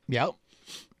up dead. Yep.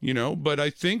 You know, but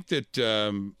I think that.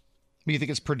 But you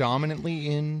think it's predominantly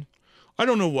in? I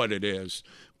don't know what it is,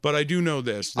 but I do know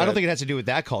this. I don't think it has to do with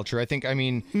that culture. I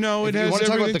mean, no, it if you has want to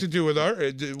talk about everything to do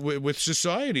with with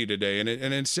society today, and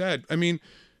it's sad. I mean,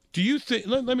 do you think?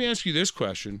 Let me ask you this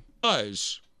question: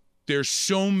 Because there's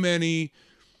so many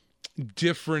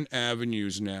different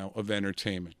avenues now of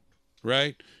entertainment,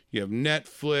 right? You have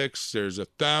Netflix. There's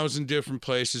 1,000 different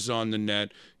places on the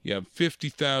net. You have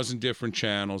 50,000 different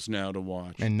channels now to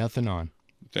watch, and nothing on.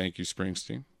 Thank you,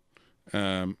 Springsteen.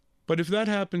 But if that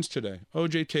happens today,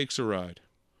 OJ takes a ride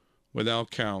with Al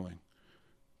Cowling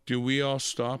do we all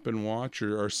stop and watch,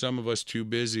 or are some of us too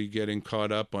busy getting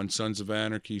caught up on Sons of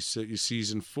Anarchy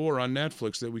season 4 on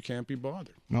Netflix that we can't be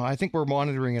bothered? No, I think we're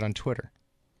monitoring it on Twitter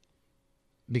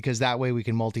because that way we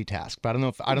can multitask. But I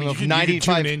don't know if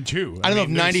 95 tune in too. I don't know if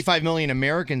 95 million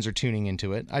Americans are tuning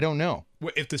into it. I don't know.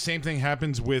 If the same thing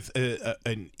happens with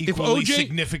an equally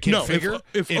significant figure,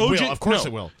 it will. Of course,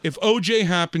 it will. If OJ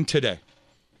happened today,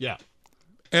 yeah.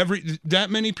 That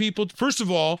many people. First of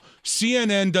all,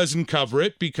 CNN doesn't cover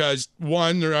it because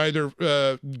one, they're either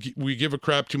we give a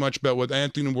crap too much about what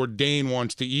Anthony Bourdain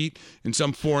wants to eat in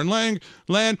some foreign land.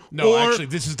 No, or, actually,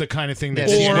 this is the kind of thing that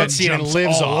CNN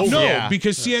lives off. No,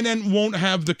 because CNN won't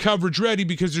have the coverage ready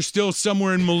because they're still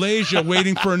somewhere in Malaysia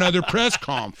waiting for another press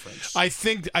conference. I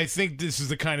think this is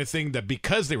the kind of thing that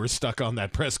because they were stuck on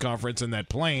that press conference and that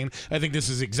plane, I think this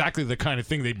is exactly the kind of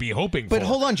thing they'd be hoping for. But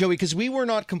hold on, Joey, because we were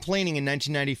not complaining in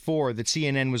 1994 that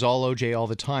CNN was all OJ all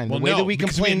the time. The Well, way no, that we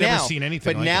because complain we had never now, seen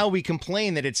anything but like now it. we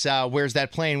complain that it's where's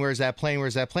that plane, where's that plane,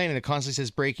 where's that plane, and it constantly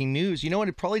says breaking news. You know what?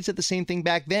 It probably said the same thing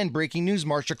back then. Breaking news: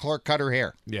 Marsha Clark cut her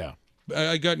hair. Yeah.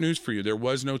 I got news for you. There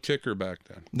was no ticker back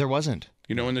then. There wasn't.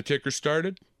 You know when the ticker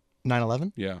started?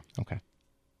 9/11. Yeah. Okay.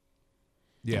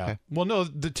 Yeah. Okay. Well, no,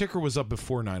 the ticker was up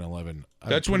before 9/11.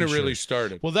 That's when it really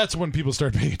started. Well, that's when people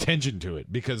started paying attention to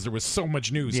it because there was so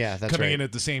much news coming in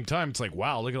at the same time. It's like,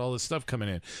 wow, look at all this stuff coming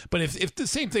in. But if the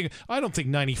same thing, I don't think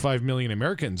 95 million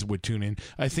Americans would tune in.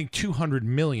 I think 200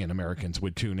 million Americans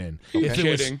would tune in. Okay.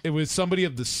 If it was somebody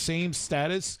of the same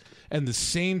status and the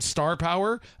same star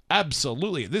power,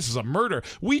 absolutely. This is a murder.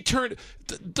 We turned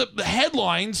the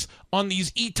headlines on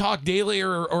these E-Talk Daily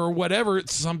or whatever.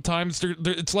 Sometimes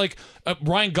it's like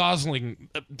Ryan Gosling,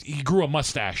 he grew a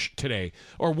mustache today.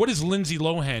 Or what is Lindsay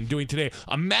Lohan doing today?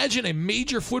 Imagine a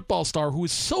major football star who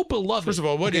is so beloved. First of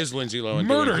all, what is Lindsay Lohan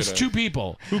Murders doing today? 2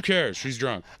 people. Who cares? She's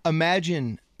drunk.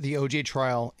 Imagine the OJ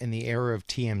trial in the era of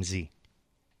TMZ.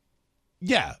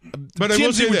 Yeah, but I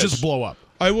will say would this. just blow up.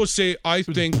 I will say I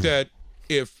think that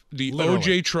if the Literally.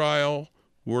 OJ trial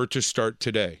were to start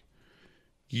today,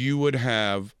 you would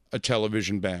have a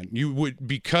television ban. You would,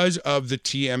 because of the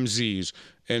TMZs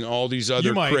and all these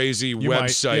other crazy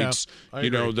websites. Yeah, you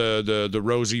know, the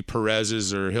Rosie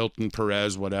Perez's or Hilton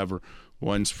Perez, whatever.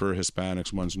 One's for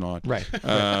Hispanics, one's not. Right.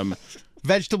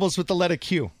 Vegetables with the letter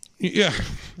Q. Yeah.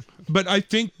 But I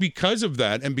think because of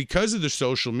that and because of the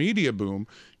social media boom,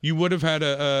 you would have had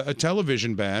a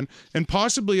television ban and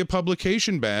possibly a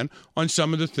publication ban on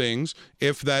some of the things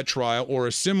if that trial or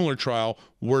a similar trial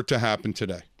were to happen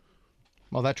today.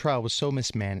 Well, that trial was so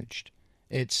mismanaged.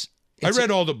 I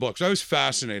read all the books. I was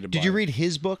fascinated by it. Did you read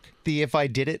his book, The If I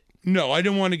Did It? No, I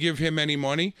didn't want to give him any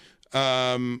money.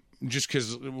 Just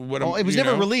because it was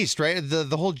never released, right? There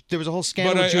was a whole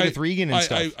scandal with Judith Regan and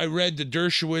stuff. I read the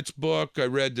Dershowitz book. I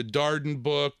read the Darden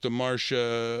book. The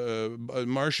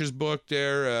Marsha's book.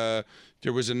 There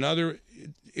was another.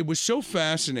 It was so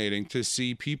fascinating to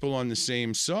see people on the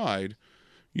same side.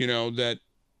 You know that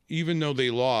even though they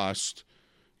lost,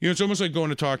 it's almost like going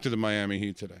to talk to the Miami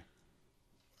Heat today.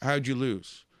 How'd you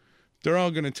lose? They're all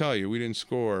going to tell you we didn't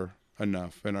score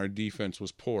enough and our defense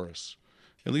was porous.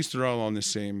 At least they're all on the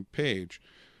same page.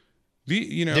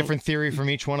 Different theory from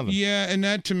each one of them. Yeah, and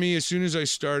that to me, as soon as I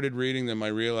started reading them, I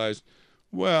realized,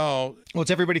 well,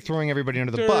 it's everybody throwing everybody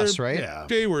under the bus, right? Yeah.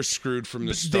 They were screwed from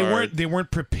the start. They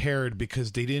weren't prepared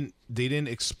because they didn't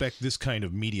expect this kind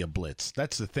of media blitz.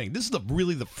 That's the thing. This is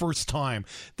really the first time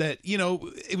that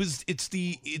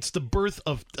it's the birth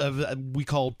of we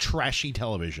call trashy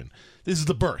television. This is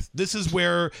the birth. This is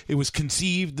where it was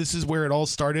conceived. This is where it all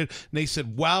started. And they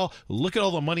said, wow, look at all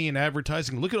the money in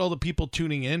advertising. Look at all the people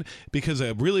tuning in because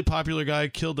a really popular guy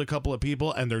killed a couple of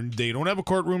people and they don't have a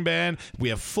courtroom ban. We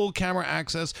have full camera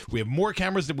access. We have more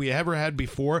cameras than we ever had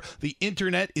before. The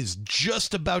internet is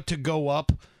just about to go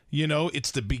up. It's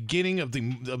the beginning of the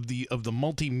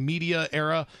multimedia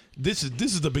era. This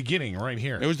is the beginning right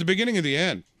here. It was the beginning of the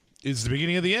end. It's the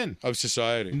beginning of the end of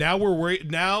society. Now we're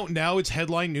worried. Now it's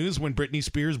headline news when Britney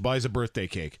Spears buys a birthday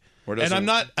cake. And I'm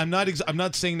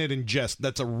not saying that in jest.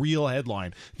 That's a real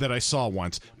headline that I saw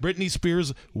once. Britney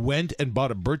Spears went and bought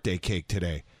a birthday cake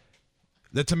today.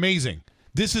 That's amazing.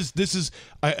 This is.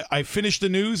 I finished the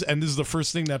news, and this is the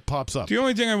first thing that pops up. The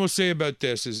only thing I will say about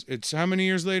this is it's how many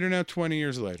years later now? 20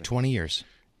 years later. 20 years.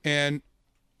 And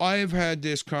I've had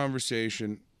this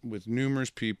conversation with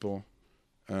numerous people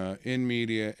in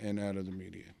media and out of the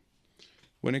media.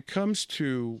 When it comes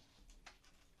to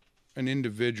an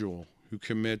individual who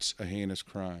commits a heinous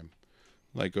crime,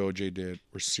 like OJ did,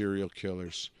 or serial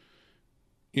killers,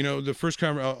 the first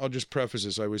I'll just preface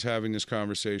this. I was having this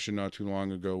conversation not too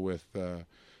long ago with the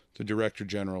Director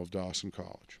General of Dawson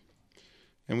College.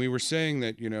 And we were saying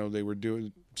that, they were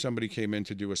somebody came in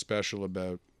to do a special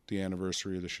about the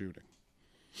anniversary of the shooting.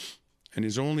 And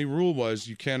his only rule was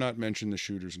you cannot mention the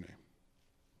shooter's name.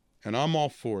 And I'm all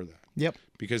for that. Yep.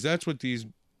 Because that's what these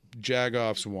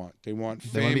jagoffs want. They want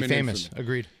fame. They want to be and famous. infamy.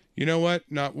 Agreed. You know what?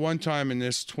 Not one time in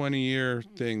this 20-year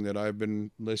thing that I've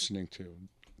been listening to.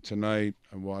 Tonight,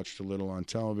 I watched a little on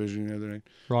television the other night.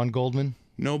 Ron Goldman.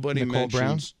 Nobody Nicole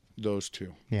mentions those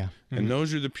two. Yeah. And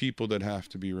those are the people that have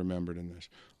to be remembered in this.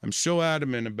 I'm so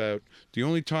adamant about the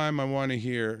only time I want to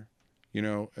hear,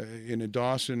 in a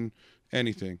Dawson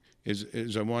anything, is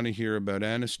I want to hear about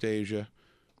Anastasia,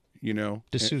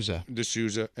 D'Souza.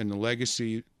 D'Souza and the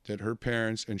legacy that her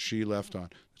parents and she left on.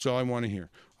 That's all I want to hear.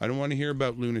 I don't want to hear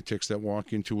about lunatics that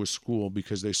walk into a school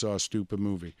because they saw a stupid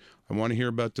movie. I want to hear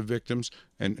about the victims,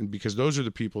 and because those are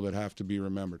the people that have to be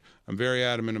remembered. I'm very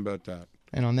adamant about that.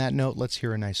 And on that note, let's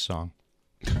hear a nice song.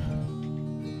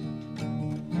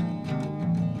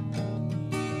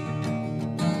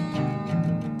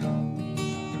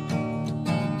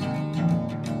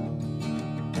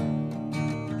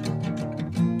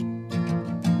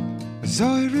 I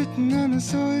saw it written and I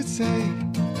saw it say,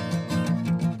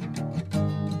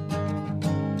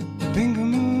 Bingo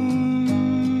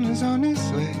Moon is on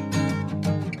its way.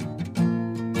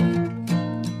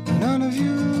 None of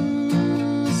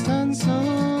you stand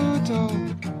so tall.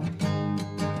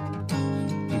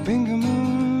 Bingo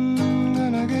Moon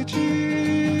gonna get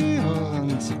you all.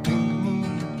 It's a Bingo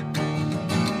Moon.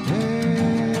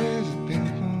 Yes,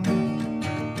 Bingo Moon.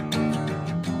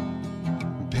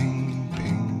 Bing,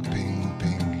 bing, bing,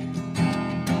 bing.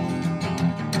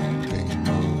 Bingo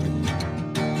Moon.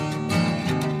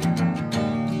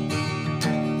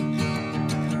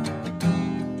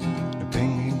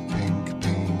 Bing, bing, bing,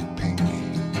 bing. Bingo Moon.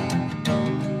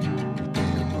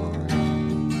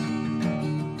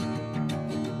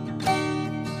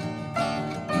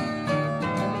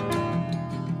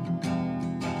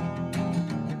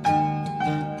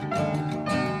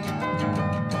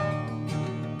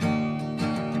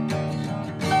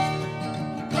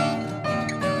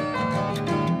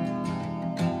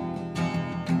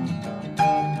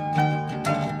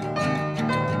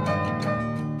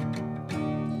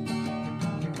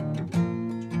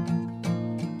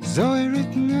 Saw it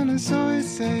written and I saw it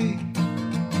say,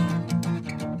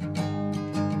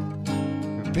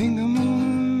 Bingo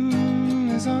Moon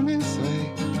is on its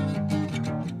way.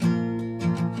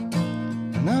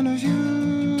 None of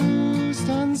you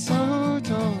stand so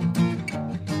tall.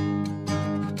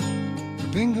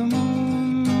 Bingo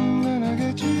Moon gonna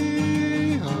get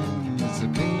you home. It's a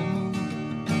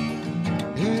Bingo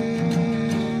Moon.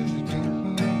 Yes, Bingo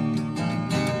Moon.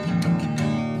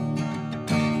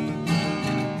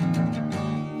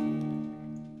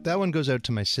 That one goes out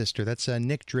to my sister. That's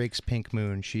Nick Drake's Pink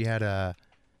Moon. She had an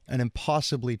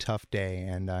impossibly tough day,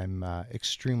 and I'm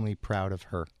extremely proud of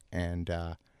her and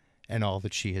all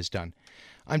that she has done.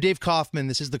 I'm Dave Kaufman.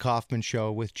 This is The Kaufman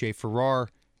Show with Jay Farrar,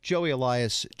 Joey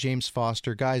Elias, James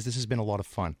Foster. Guys, this has been a lot of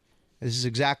fun. This is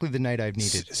exactly the night I've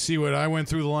needed. See what I went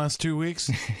through the last 2 weeks?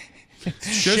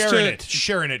 Sharing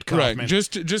it, Right. Kaufman.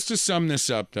 Just to sum this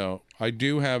up, though, I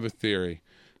do have a theory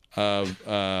of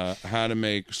how to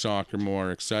make soccer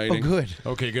more exciting. Oh, good.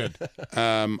 Okay, good.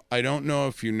 I don't know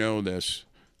if you know this,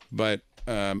 but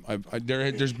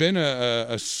there's been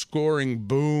a scoring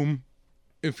boom,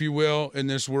 if you will, in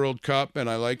this World Cup, and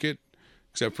I like it,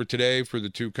 except for today for the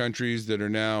two countries that are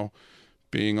now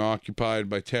being occupied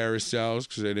by terrorist cells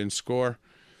because they didn't score.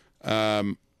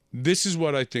 This is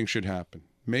what I think should happen.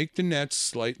 Make the nets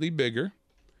slightly bigger.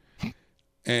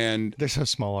 And they're so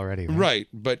small already. Right,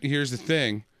 but here's the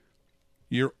thing.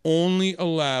 You're only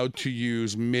allowed to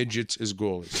use midgets as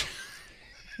goalies.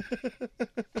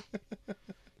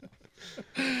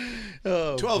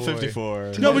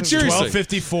 12:54. No, but seriously.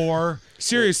 12:54.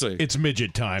 Seriously. It's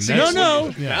midget time.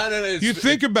 No. Yeah. You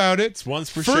think about it. It's once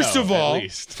per First show, of all, at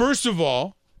least.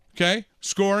 okay,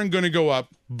 scoring going to go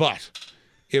up, but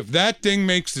if that thing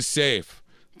makes the save,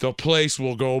 the place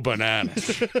will go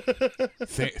bananas.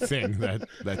 That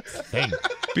thing.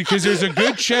 Because there's a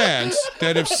good chance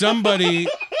that if somebody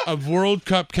of World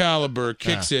Cup caliber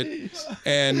kicks it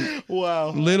and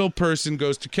little person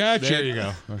goes to catch There it, you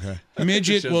go. Okay.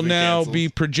 midget Show's will been now canceled. be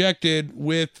projected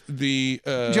with the...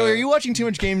 Joey, are you watching too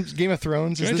much Game of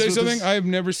Thrones? Can I tell you something? I have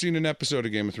never seen an episode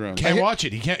of Game of Thrones. Can't watch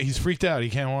it. He can't. He's freaked out. He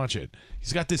can't watch it.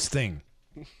 He's got this thing.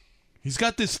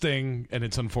 And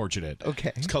it's unfortunate.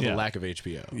 Okay. It's called the lack of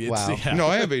HBO. Wow. No,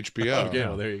 I have HBO. Okay,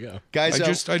 well, there you go. Guys,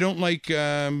 I don't like...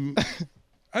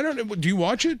 I don't know. Do you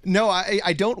watch it? No,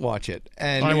 I don't watch it.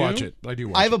 And I watch it. I do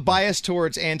watch it. I have a bias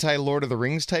towards anti-Lord of the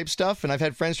Rings type stuff, and I've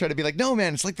had friends try to be like, no,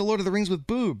 man, it's like the Lord of the Rings with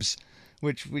boobs.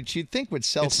 which you'd think would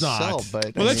sell, It's not.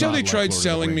 but Well, that's how they like tried Lord of the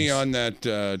selling me Rings. on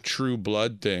that True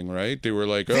Blood thing, right? They were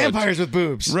like, vampires with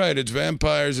boobs. Right, it's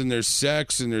vampires and there's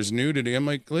sex and there's nudity. I'm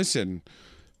like, listen,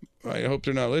 I hope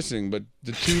they're not listening, but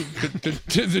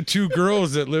the two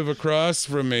girls that live across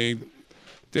from me,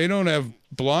 they don't have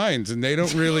blinds and they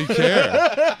don't really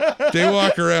care. They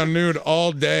walk around nude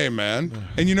all day, man.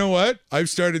 And you know what? I've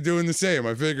started doing the same.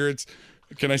 I figure it's,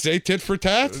 can I say tit for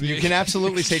tat? You can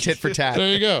absolutely say tit for tat. There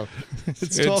you go.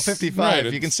 It's 12:55. right,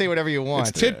 You can say whatever you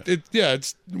want.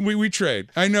 It's we trade.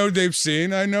 I know they've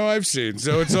seen. I know I've seen.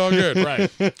 So it's all good. Right.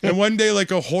 And one day,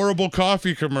 like a horrible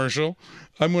coffee commercial,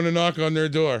 I'm going to knock on their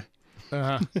door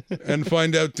and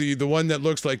find out the one that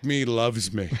looks like me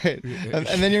loves me. And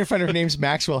then you're going to find her name's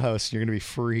Maxwell House. You're going to be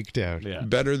freaked out. Yeah.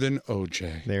 Better than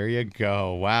OJ. There you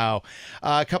go. Wow.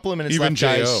 A couple of minutes Even left,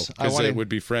 J.O., guys. because it would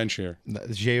be French here.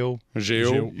 J.O.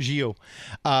 J.O. Gio.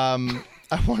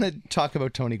 I want to talk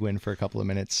about Tony Gwynn for a couple of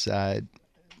minutes.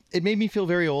 It made me feel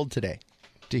very old today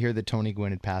to hear that Tony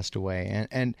Gwynn had passed away.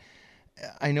 And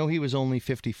I know he was only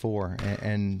 54,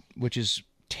 and which is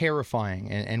terrifying.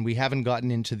 And we haven't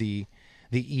gotten into the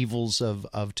evils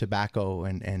of tobacco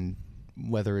and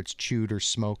whether it's chewed or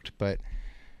smoked. But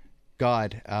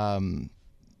God,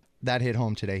 that hit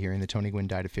home today, hearing that Tony Gwynn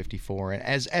died at 54. And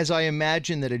as I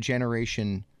imagine that a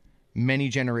generation, many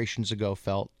generations ago,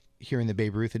 felt hearing that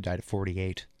Babe Ruth had died at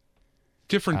 48.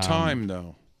 Different time,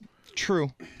 though.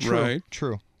 True. Right.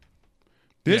 True.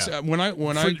 This Yeah.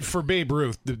 For Babe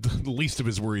Ruth, the least of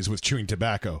his worries was chewing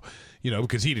tobacco,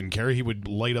 because he didn't care. He would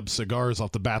light up cigars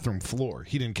off the bathroom floor.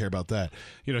 He didn't care about that.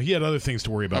 He had other things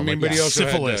to worry about, like but he also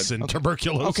had syphilis that. and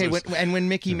tuberculosis. Okay, when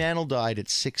Mickey Mantle died at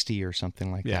 60 or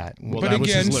something like that. Well, But that was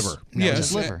again, his liver. That was yes,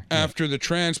 his liver. after the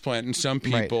transplant, and some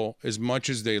people, as much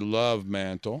as they love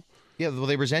Mantle, Yeah, well,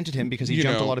 they resented him because he You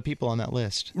jumped a know. lot of people on that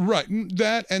list. right,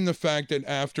 that and the fact that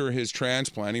after his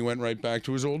transplant, he went right back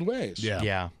to his old ways.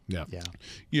 Yeah.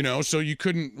 So you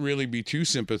couldn't really be too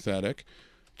sympathetic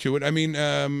to it. I mean,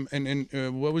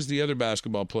 what was the other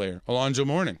basketball player? Alonzo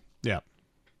Mourning, Yeah.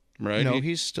 right? No,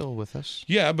 he's still with us.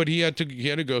 Yeah, but he had to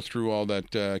go through all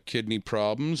that kidney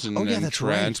problems and, Oh, yeah, and that's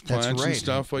right. That's transplants and right.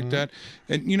 stuff like that.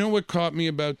 And you know what caught me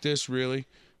about this really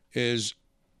is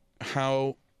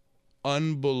how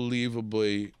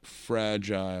unbelievably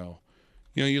fragile.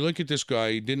 You look at this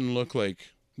guy, he didn't look like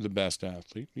the best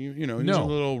athlete. He's a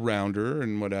little rounder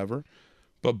and whatever.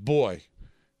 But boy,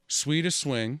 sweetest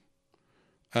swing.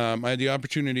 I had the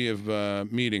opportunity of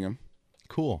meeting him.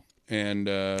 Cool. And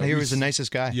He was the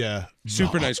nicest guy. Yeah.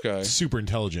 super nice guy. Super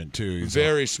intelligent, too. He's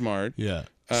Very smart. Yeah.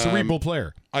 Cerebral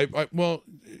player. Well,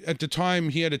 at the time,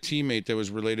 he had a teammate that was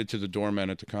related to the doorman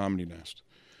at the Comedy Nest.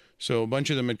 So a bunch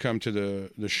of them had come to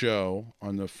the show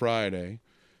on the Friday.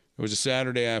 It was a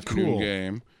Saturday afternoon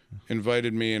game.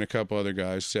 Invited me and a couple other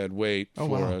guys, said wait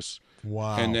for us.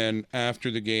 Wow. And then after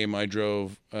the game, I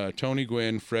drove Tony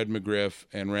Gwynn, Fred McGriff,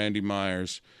 and Randy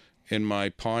Myers in my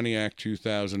Pontiac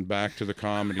 2000 back to the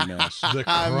Comedy Nest. The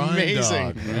crime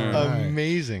Amazing. dog.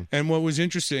 Amazing. And what was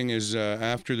interesting is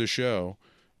after the show,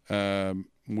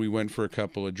 we went for a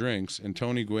couple of drinks, and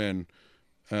Tony Gwynn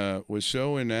was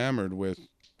so enamored with,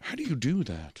 how do you do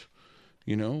that?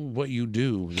 What you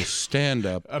do, the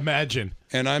stand-up. Imagine.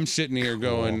 And I'm sitting here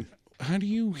going, how do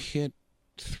you hit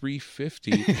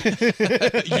 350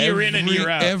 Year in and year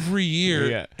out. every year,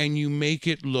 Yeah. and you make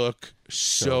it look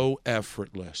so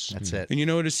effortless? That's it. And you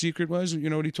know what his secret was? You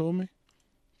know what he told me?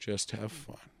 Just have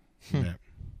fun. Yeah.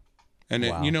 And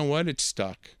Wow. you know what? It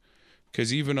stuck.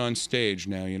 Because even on stage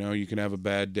now, you can have a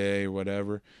bad day or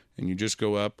whatever, and you just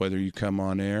go up, whether you come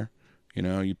on air,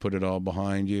 you put it all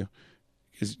behind you.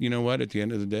 Because you know what? At the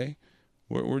end of the day,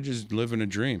 we're just living a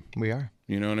dream. We are.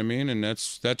 You know what I mean? And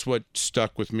that's what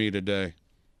stuck with me today.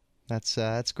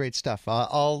 That's great stuff.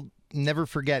 I'll never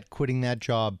forget quitting that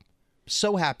job.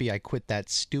 So happy I quit that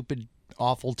stupid,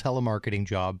 awful telemarketing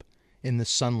job in the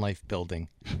Sun Life building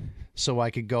so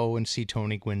I could go and see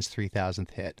Tony Gwynn's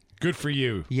 3,000th hit. Good for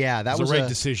you. Yeah, that It was a right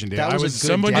decision, Dan. That was I a was,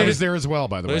 good I day. was there as well,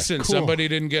 by the way. Listen, Cool. somebody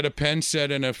didn't get a pen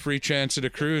set and a free chance at a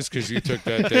cruise because you took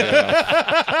that day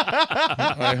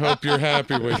off. I hope you're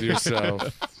happy with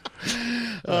yourself.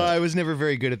 I was never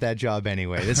very good at that job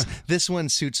anyway. This one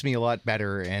suits me a lot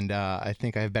better, and I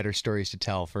think I have better stories to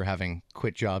tell for having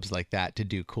quit jobs like that to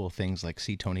do cool things like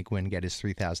see Tony Gwynn get his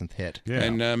 3,000th hit. Yeah.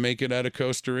 And make it out of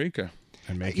Costa Rica.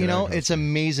 And make You it know, out. it's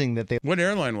amazing that they. What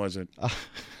airline was it?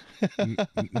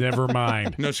 Never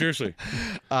mind. No, seriously.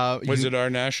 Was it our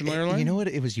national airline? You know what?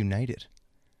 It was United.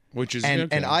 Which is And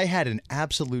okay. and I had an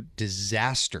absolute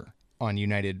disaster on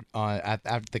United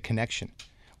at the connection.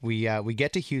 We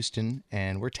get to Houston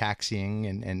and we're taxiing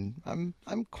and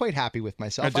I'm quite happy with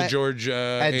myself. At the George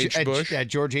H. Bush? At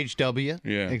George H.W.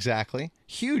 Yeah. Exactly.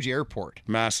 Huge airport.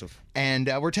 Massive.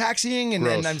 And we're taxiing and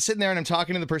I'm sitting there and I'm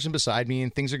talking to the person beside me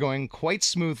and things are going quite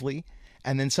smoothly.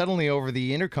 And then suddenly over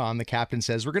the intercom, the captain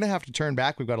says, we're going to have to turn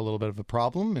back. We've got a little bit of a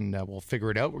problem and we'll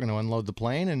figure it out. We're going to unload the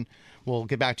plane and we'll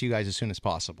get back to you guys as soon as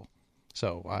possible.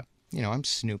 So, I'm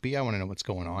Snoopy. I want to know what's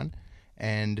going on.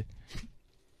 And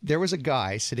there was a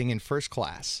guy sitting in first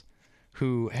class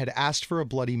who had asked for a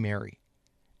Bloody Mary.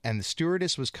 And the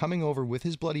stewardess was coming over with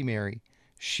his Bloody Mary.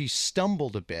 She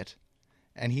stumbled a bit.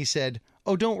 And he said,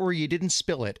 oh, don't worry, you didn't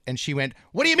spill it. And she went,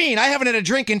 what do you mean? I haven't had a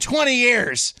drink in 20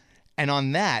 years. And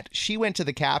on that, she went to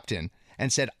the captain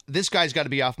and said, this guy's got to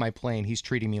be off my plane. He's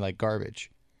treating me like garbage.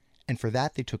 And for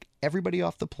that, they took everybody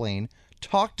off the plane,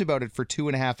 talked about it for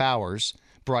 2.5 hours,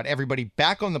 brought everybody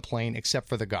back on the plane except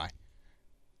for the guy.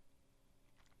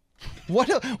 What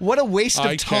a waste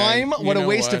of time. What a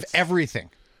waste of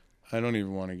everything. I don't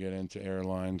even want to get into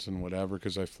airlines and whatever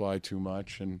because I fly too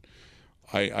much. And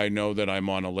I know that I'm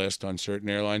on a list on certain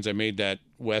airlines. I made that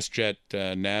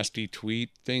WestJet nasty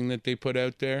tweet thing that they put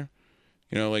out there.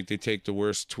 Like they take the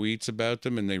worst tweets about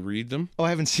them and they read them. Oh, I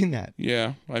haven't seen that.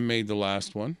 Yeah, I made the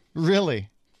last one. Really?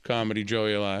 Comedy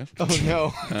Joey Elias. Oh,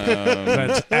 no.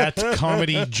 That's at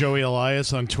Comedy Joey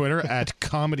Elias on Twitter, at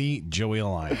Comedy Joey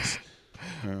Elias.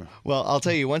 Well, I'll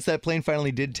tell you, once that plane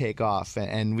finally did take off,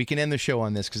 and we can end the show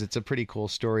on this because it's a pretty cool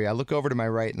story. I look over to my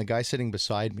right, and the guy sitting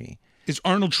beside me is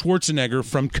Arnold Schwarzenegger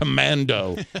from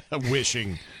Commando.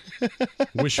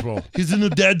 Wishful. He's in a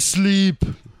dead sleep.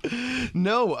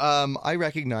 No, I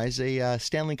recognize a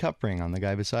Stanley Cup ring on the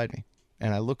guy beside me.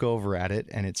 And I look over at it,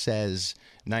 and it says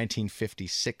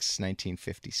 1956,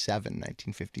 1957,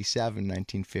 1957,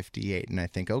 1958. And I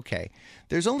think, okay,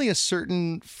 there's only a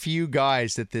certain few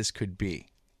guys that this could be.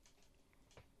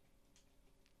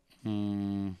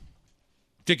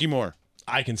 Dickie Moore.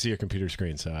 I can see a computer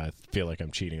screen, so I feel like I'm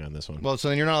cheating on this one. Well, so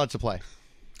then you're not allowed to play.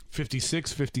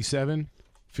 56, 57,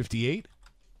 58?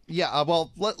 Yeah, well,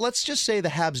 let's just say the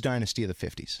Habs dynasty of the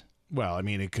 50s. Well, I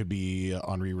mean, it could be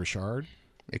Henri Richard.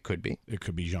 It could be. It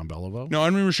could be Jean Beliveau. No,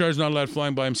 Henri Richard's not allowed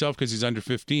flying by himself because he's under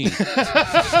 15.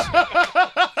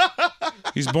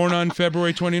 He's born on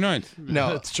February 29th. No,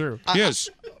 that's true. Yes.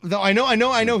 No, I know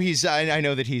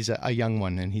that he's a young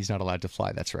one and he's not allowed to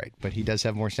fly. That's right. But he does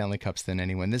have more Stanley Cups than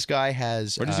anyone. This guy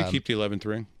has. Where does he keep the 11th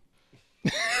ring?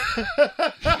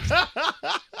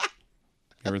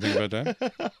 Ever think about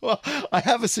that? Well, I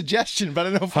have a suggestion, but I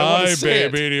don't know if I want to say Hi,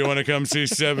 baby. Do you want to come see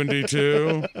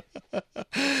 72?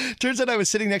 Turns out I was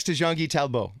sitting next to Jean-Guy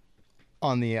Talbot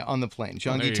on the plane.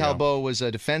 Jean-Guy Talbot was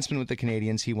a defenseman with the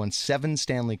Canadiens. He won 7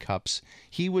 Stanley Cups.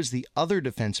 He was the other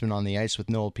defenseman on the ice with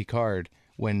Noel Picard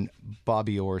when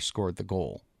Bobby Orr scored the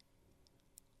goal,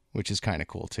 which is kind of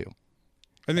cool, too.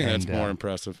 I think that's more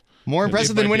impressive. More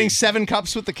impressive than winning 7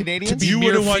 cups with the Canadiens? You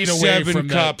would have won 7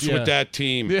 cups with that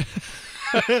team. Yeah.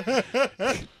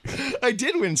 I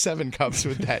did win 7 cups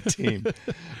with that team.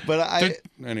 But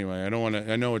anyway, I don't want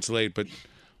to. I know it's late, but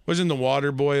wasn't the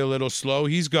water boy a little slow?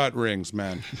 He's got rings,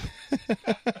 man.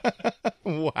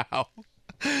 Wow.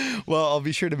 Well, I'll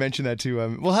be sure to mention that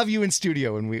too. We'll have you in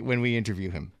studio when we interview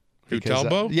him. Who,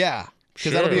 Talbot? Yeah,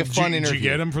 because Sure. that'll be a fun interview. Did you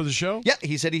get him for the show? Yeah,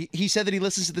 he said that he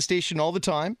listens to the station all the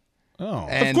time. Oh,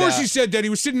 of course he said that. He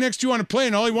was sitting next to you on a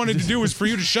plane. All he wanted to do was for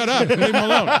you to shut up and leave him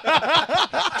alone.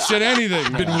 Said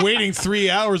anything. Been waiting 3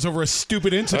 hours over a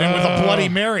stupid incident with a Bloody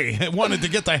Mary. Wanted to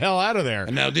get the hell out of there.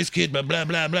 And now this kid, blah, blah,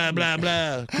 blah, blah, blah,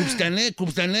 blah. Coupe Stanley.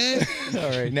 All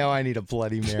right, now I need a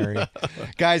Bloody Mary.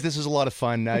 Guys, this was a lot of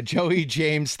fun. Joey,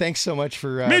 James, thanks so much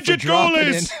for Midget for dropping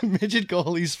goalies. in. Midget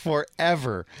goalies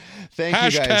forever. Thank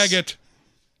you, guys. Hashtag it.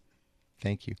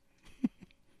 Thank you.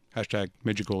 Hashtag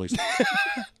midget goalies.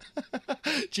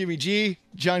 Jimmy G,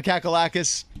 John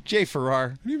Kakalakis, Jay Farrar.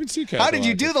 I didn't even see Kakalakis. How did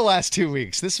you do the last 2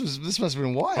 weeks? This must have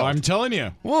been wild. I'm telling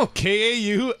you. Whoa.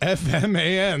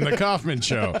 KAUFMAN, The Kaufman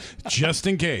Show. Just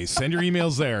in case. Send your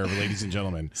emails there, ladies and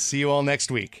gentlemen. See you all next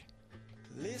week.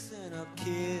 Listen up,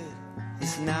 kid.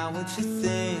 It's not what you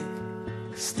think.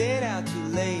 Stayed out too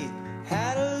late.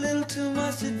 Had a little too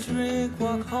much to drink.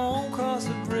 Walk home, cross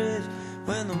the bridge.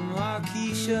 When the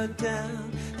marquee shut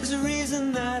down, there's a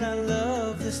reason that I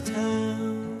love this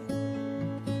town.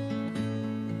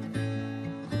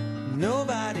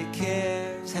 Nobody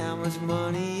cares how much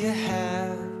money you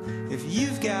have. If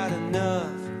you've got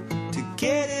enough to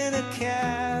get in a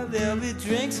cab, there'll be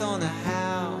drinks on the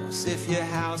house. If your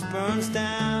house burns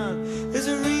down, there's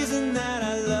a reason that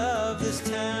I love this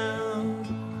town.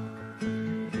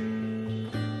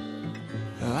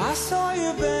 I saw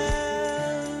you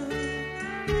back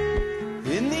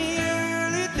in the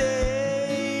early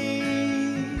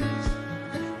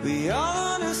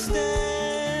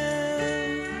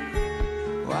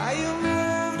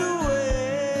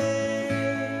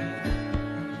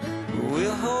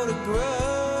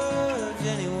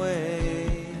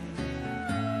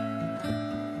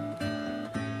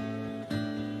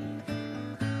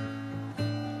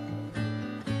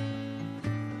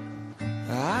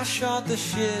shot the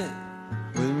shit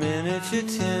with miniature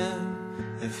Tim.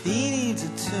 If he needs a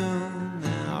tune,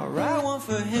 then I'll write one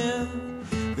for him.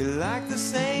 We like the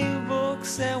same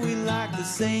books and we like the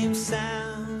same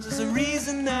sounds. There's a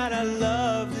reason that I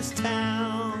love this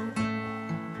town.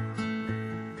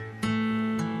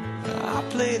 I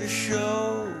played a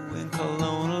show in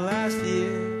Kelowna last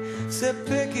year. Said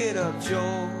pick it up,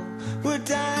 Joel, we're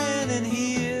dying in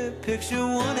here. Picture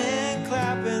one hand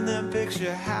clapping, then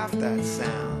picture half that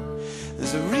sound.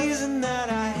 There's a reason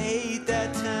that I hate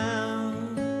that town.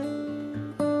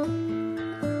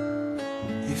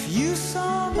 If you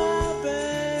saw my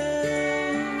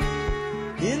band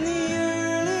in the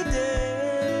early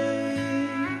days,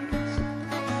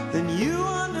 then you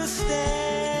understand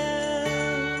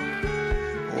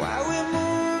why we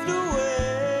moved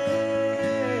away.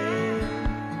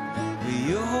 But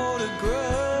you hold a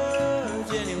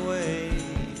grudge anyway,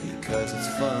 because it's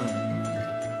fun.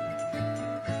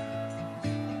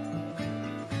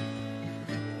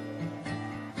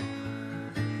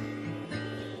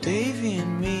 Davy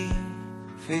and me,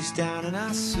 face down in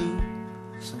our soup,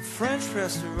 some French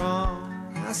restaurant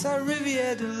outside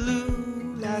Rivière de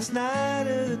Loup. Last night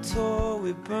at the tour,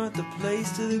 we burnt the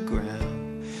place to the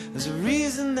ground. There's a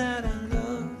reason that I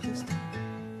love this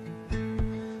town.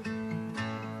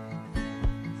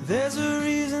 There's a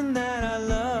reason that I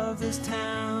love this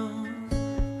town.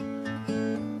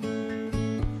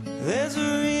 There's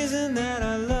a reason that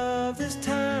I love this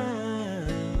town.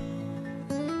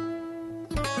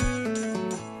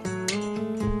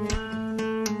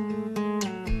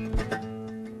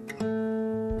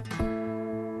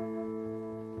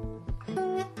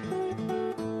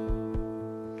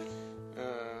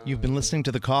 You've been listening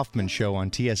to The Kaufman Show on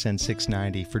TSN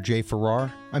 690. For Jay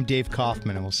Farrar, I'm Dave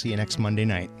Kaufman, and we'll see you next Monday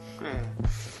night.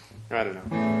 I don't know.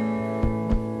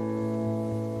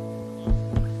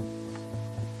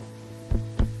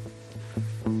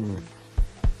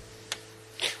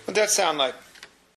 What'd that sound like?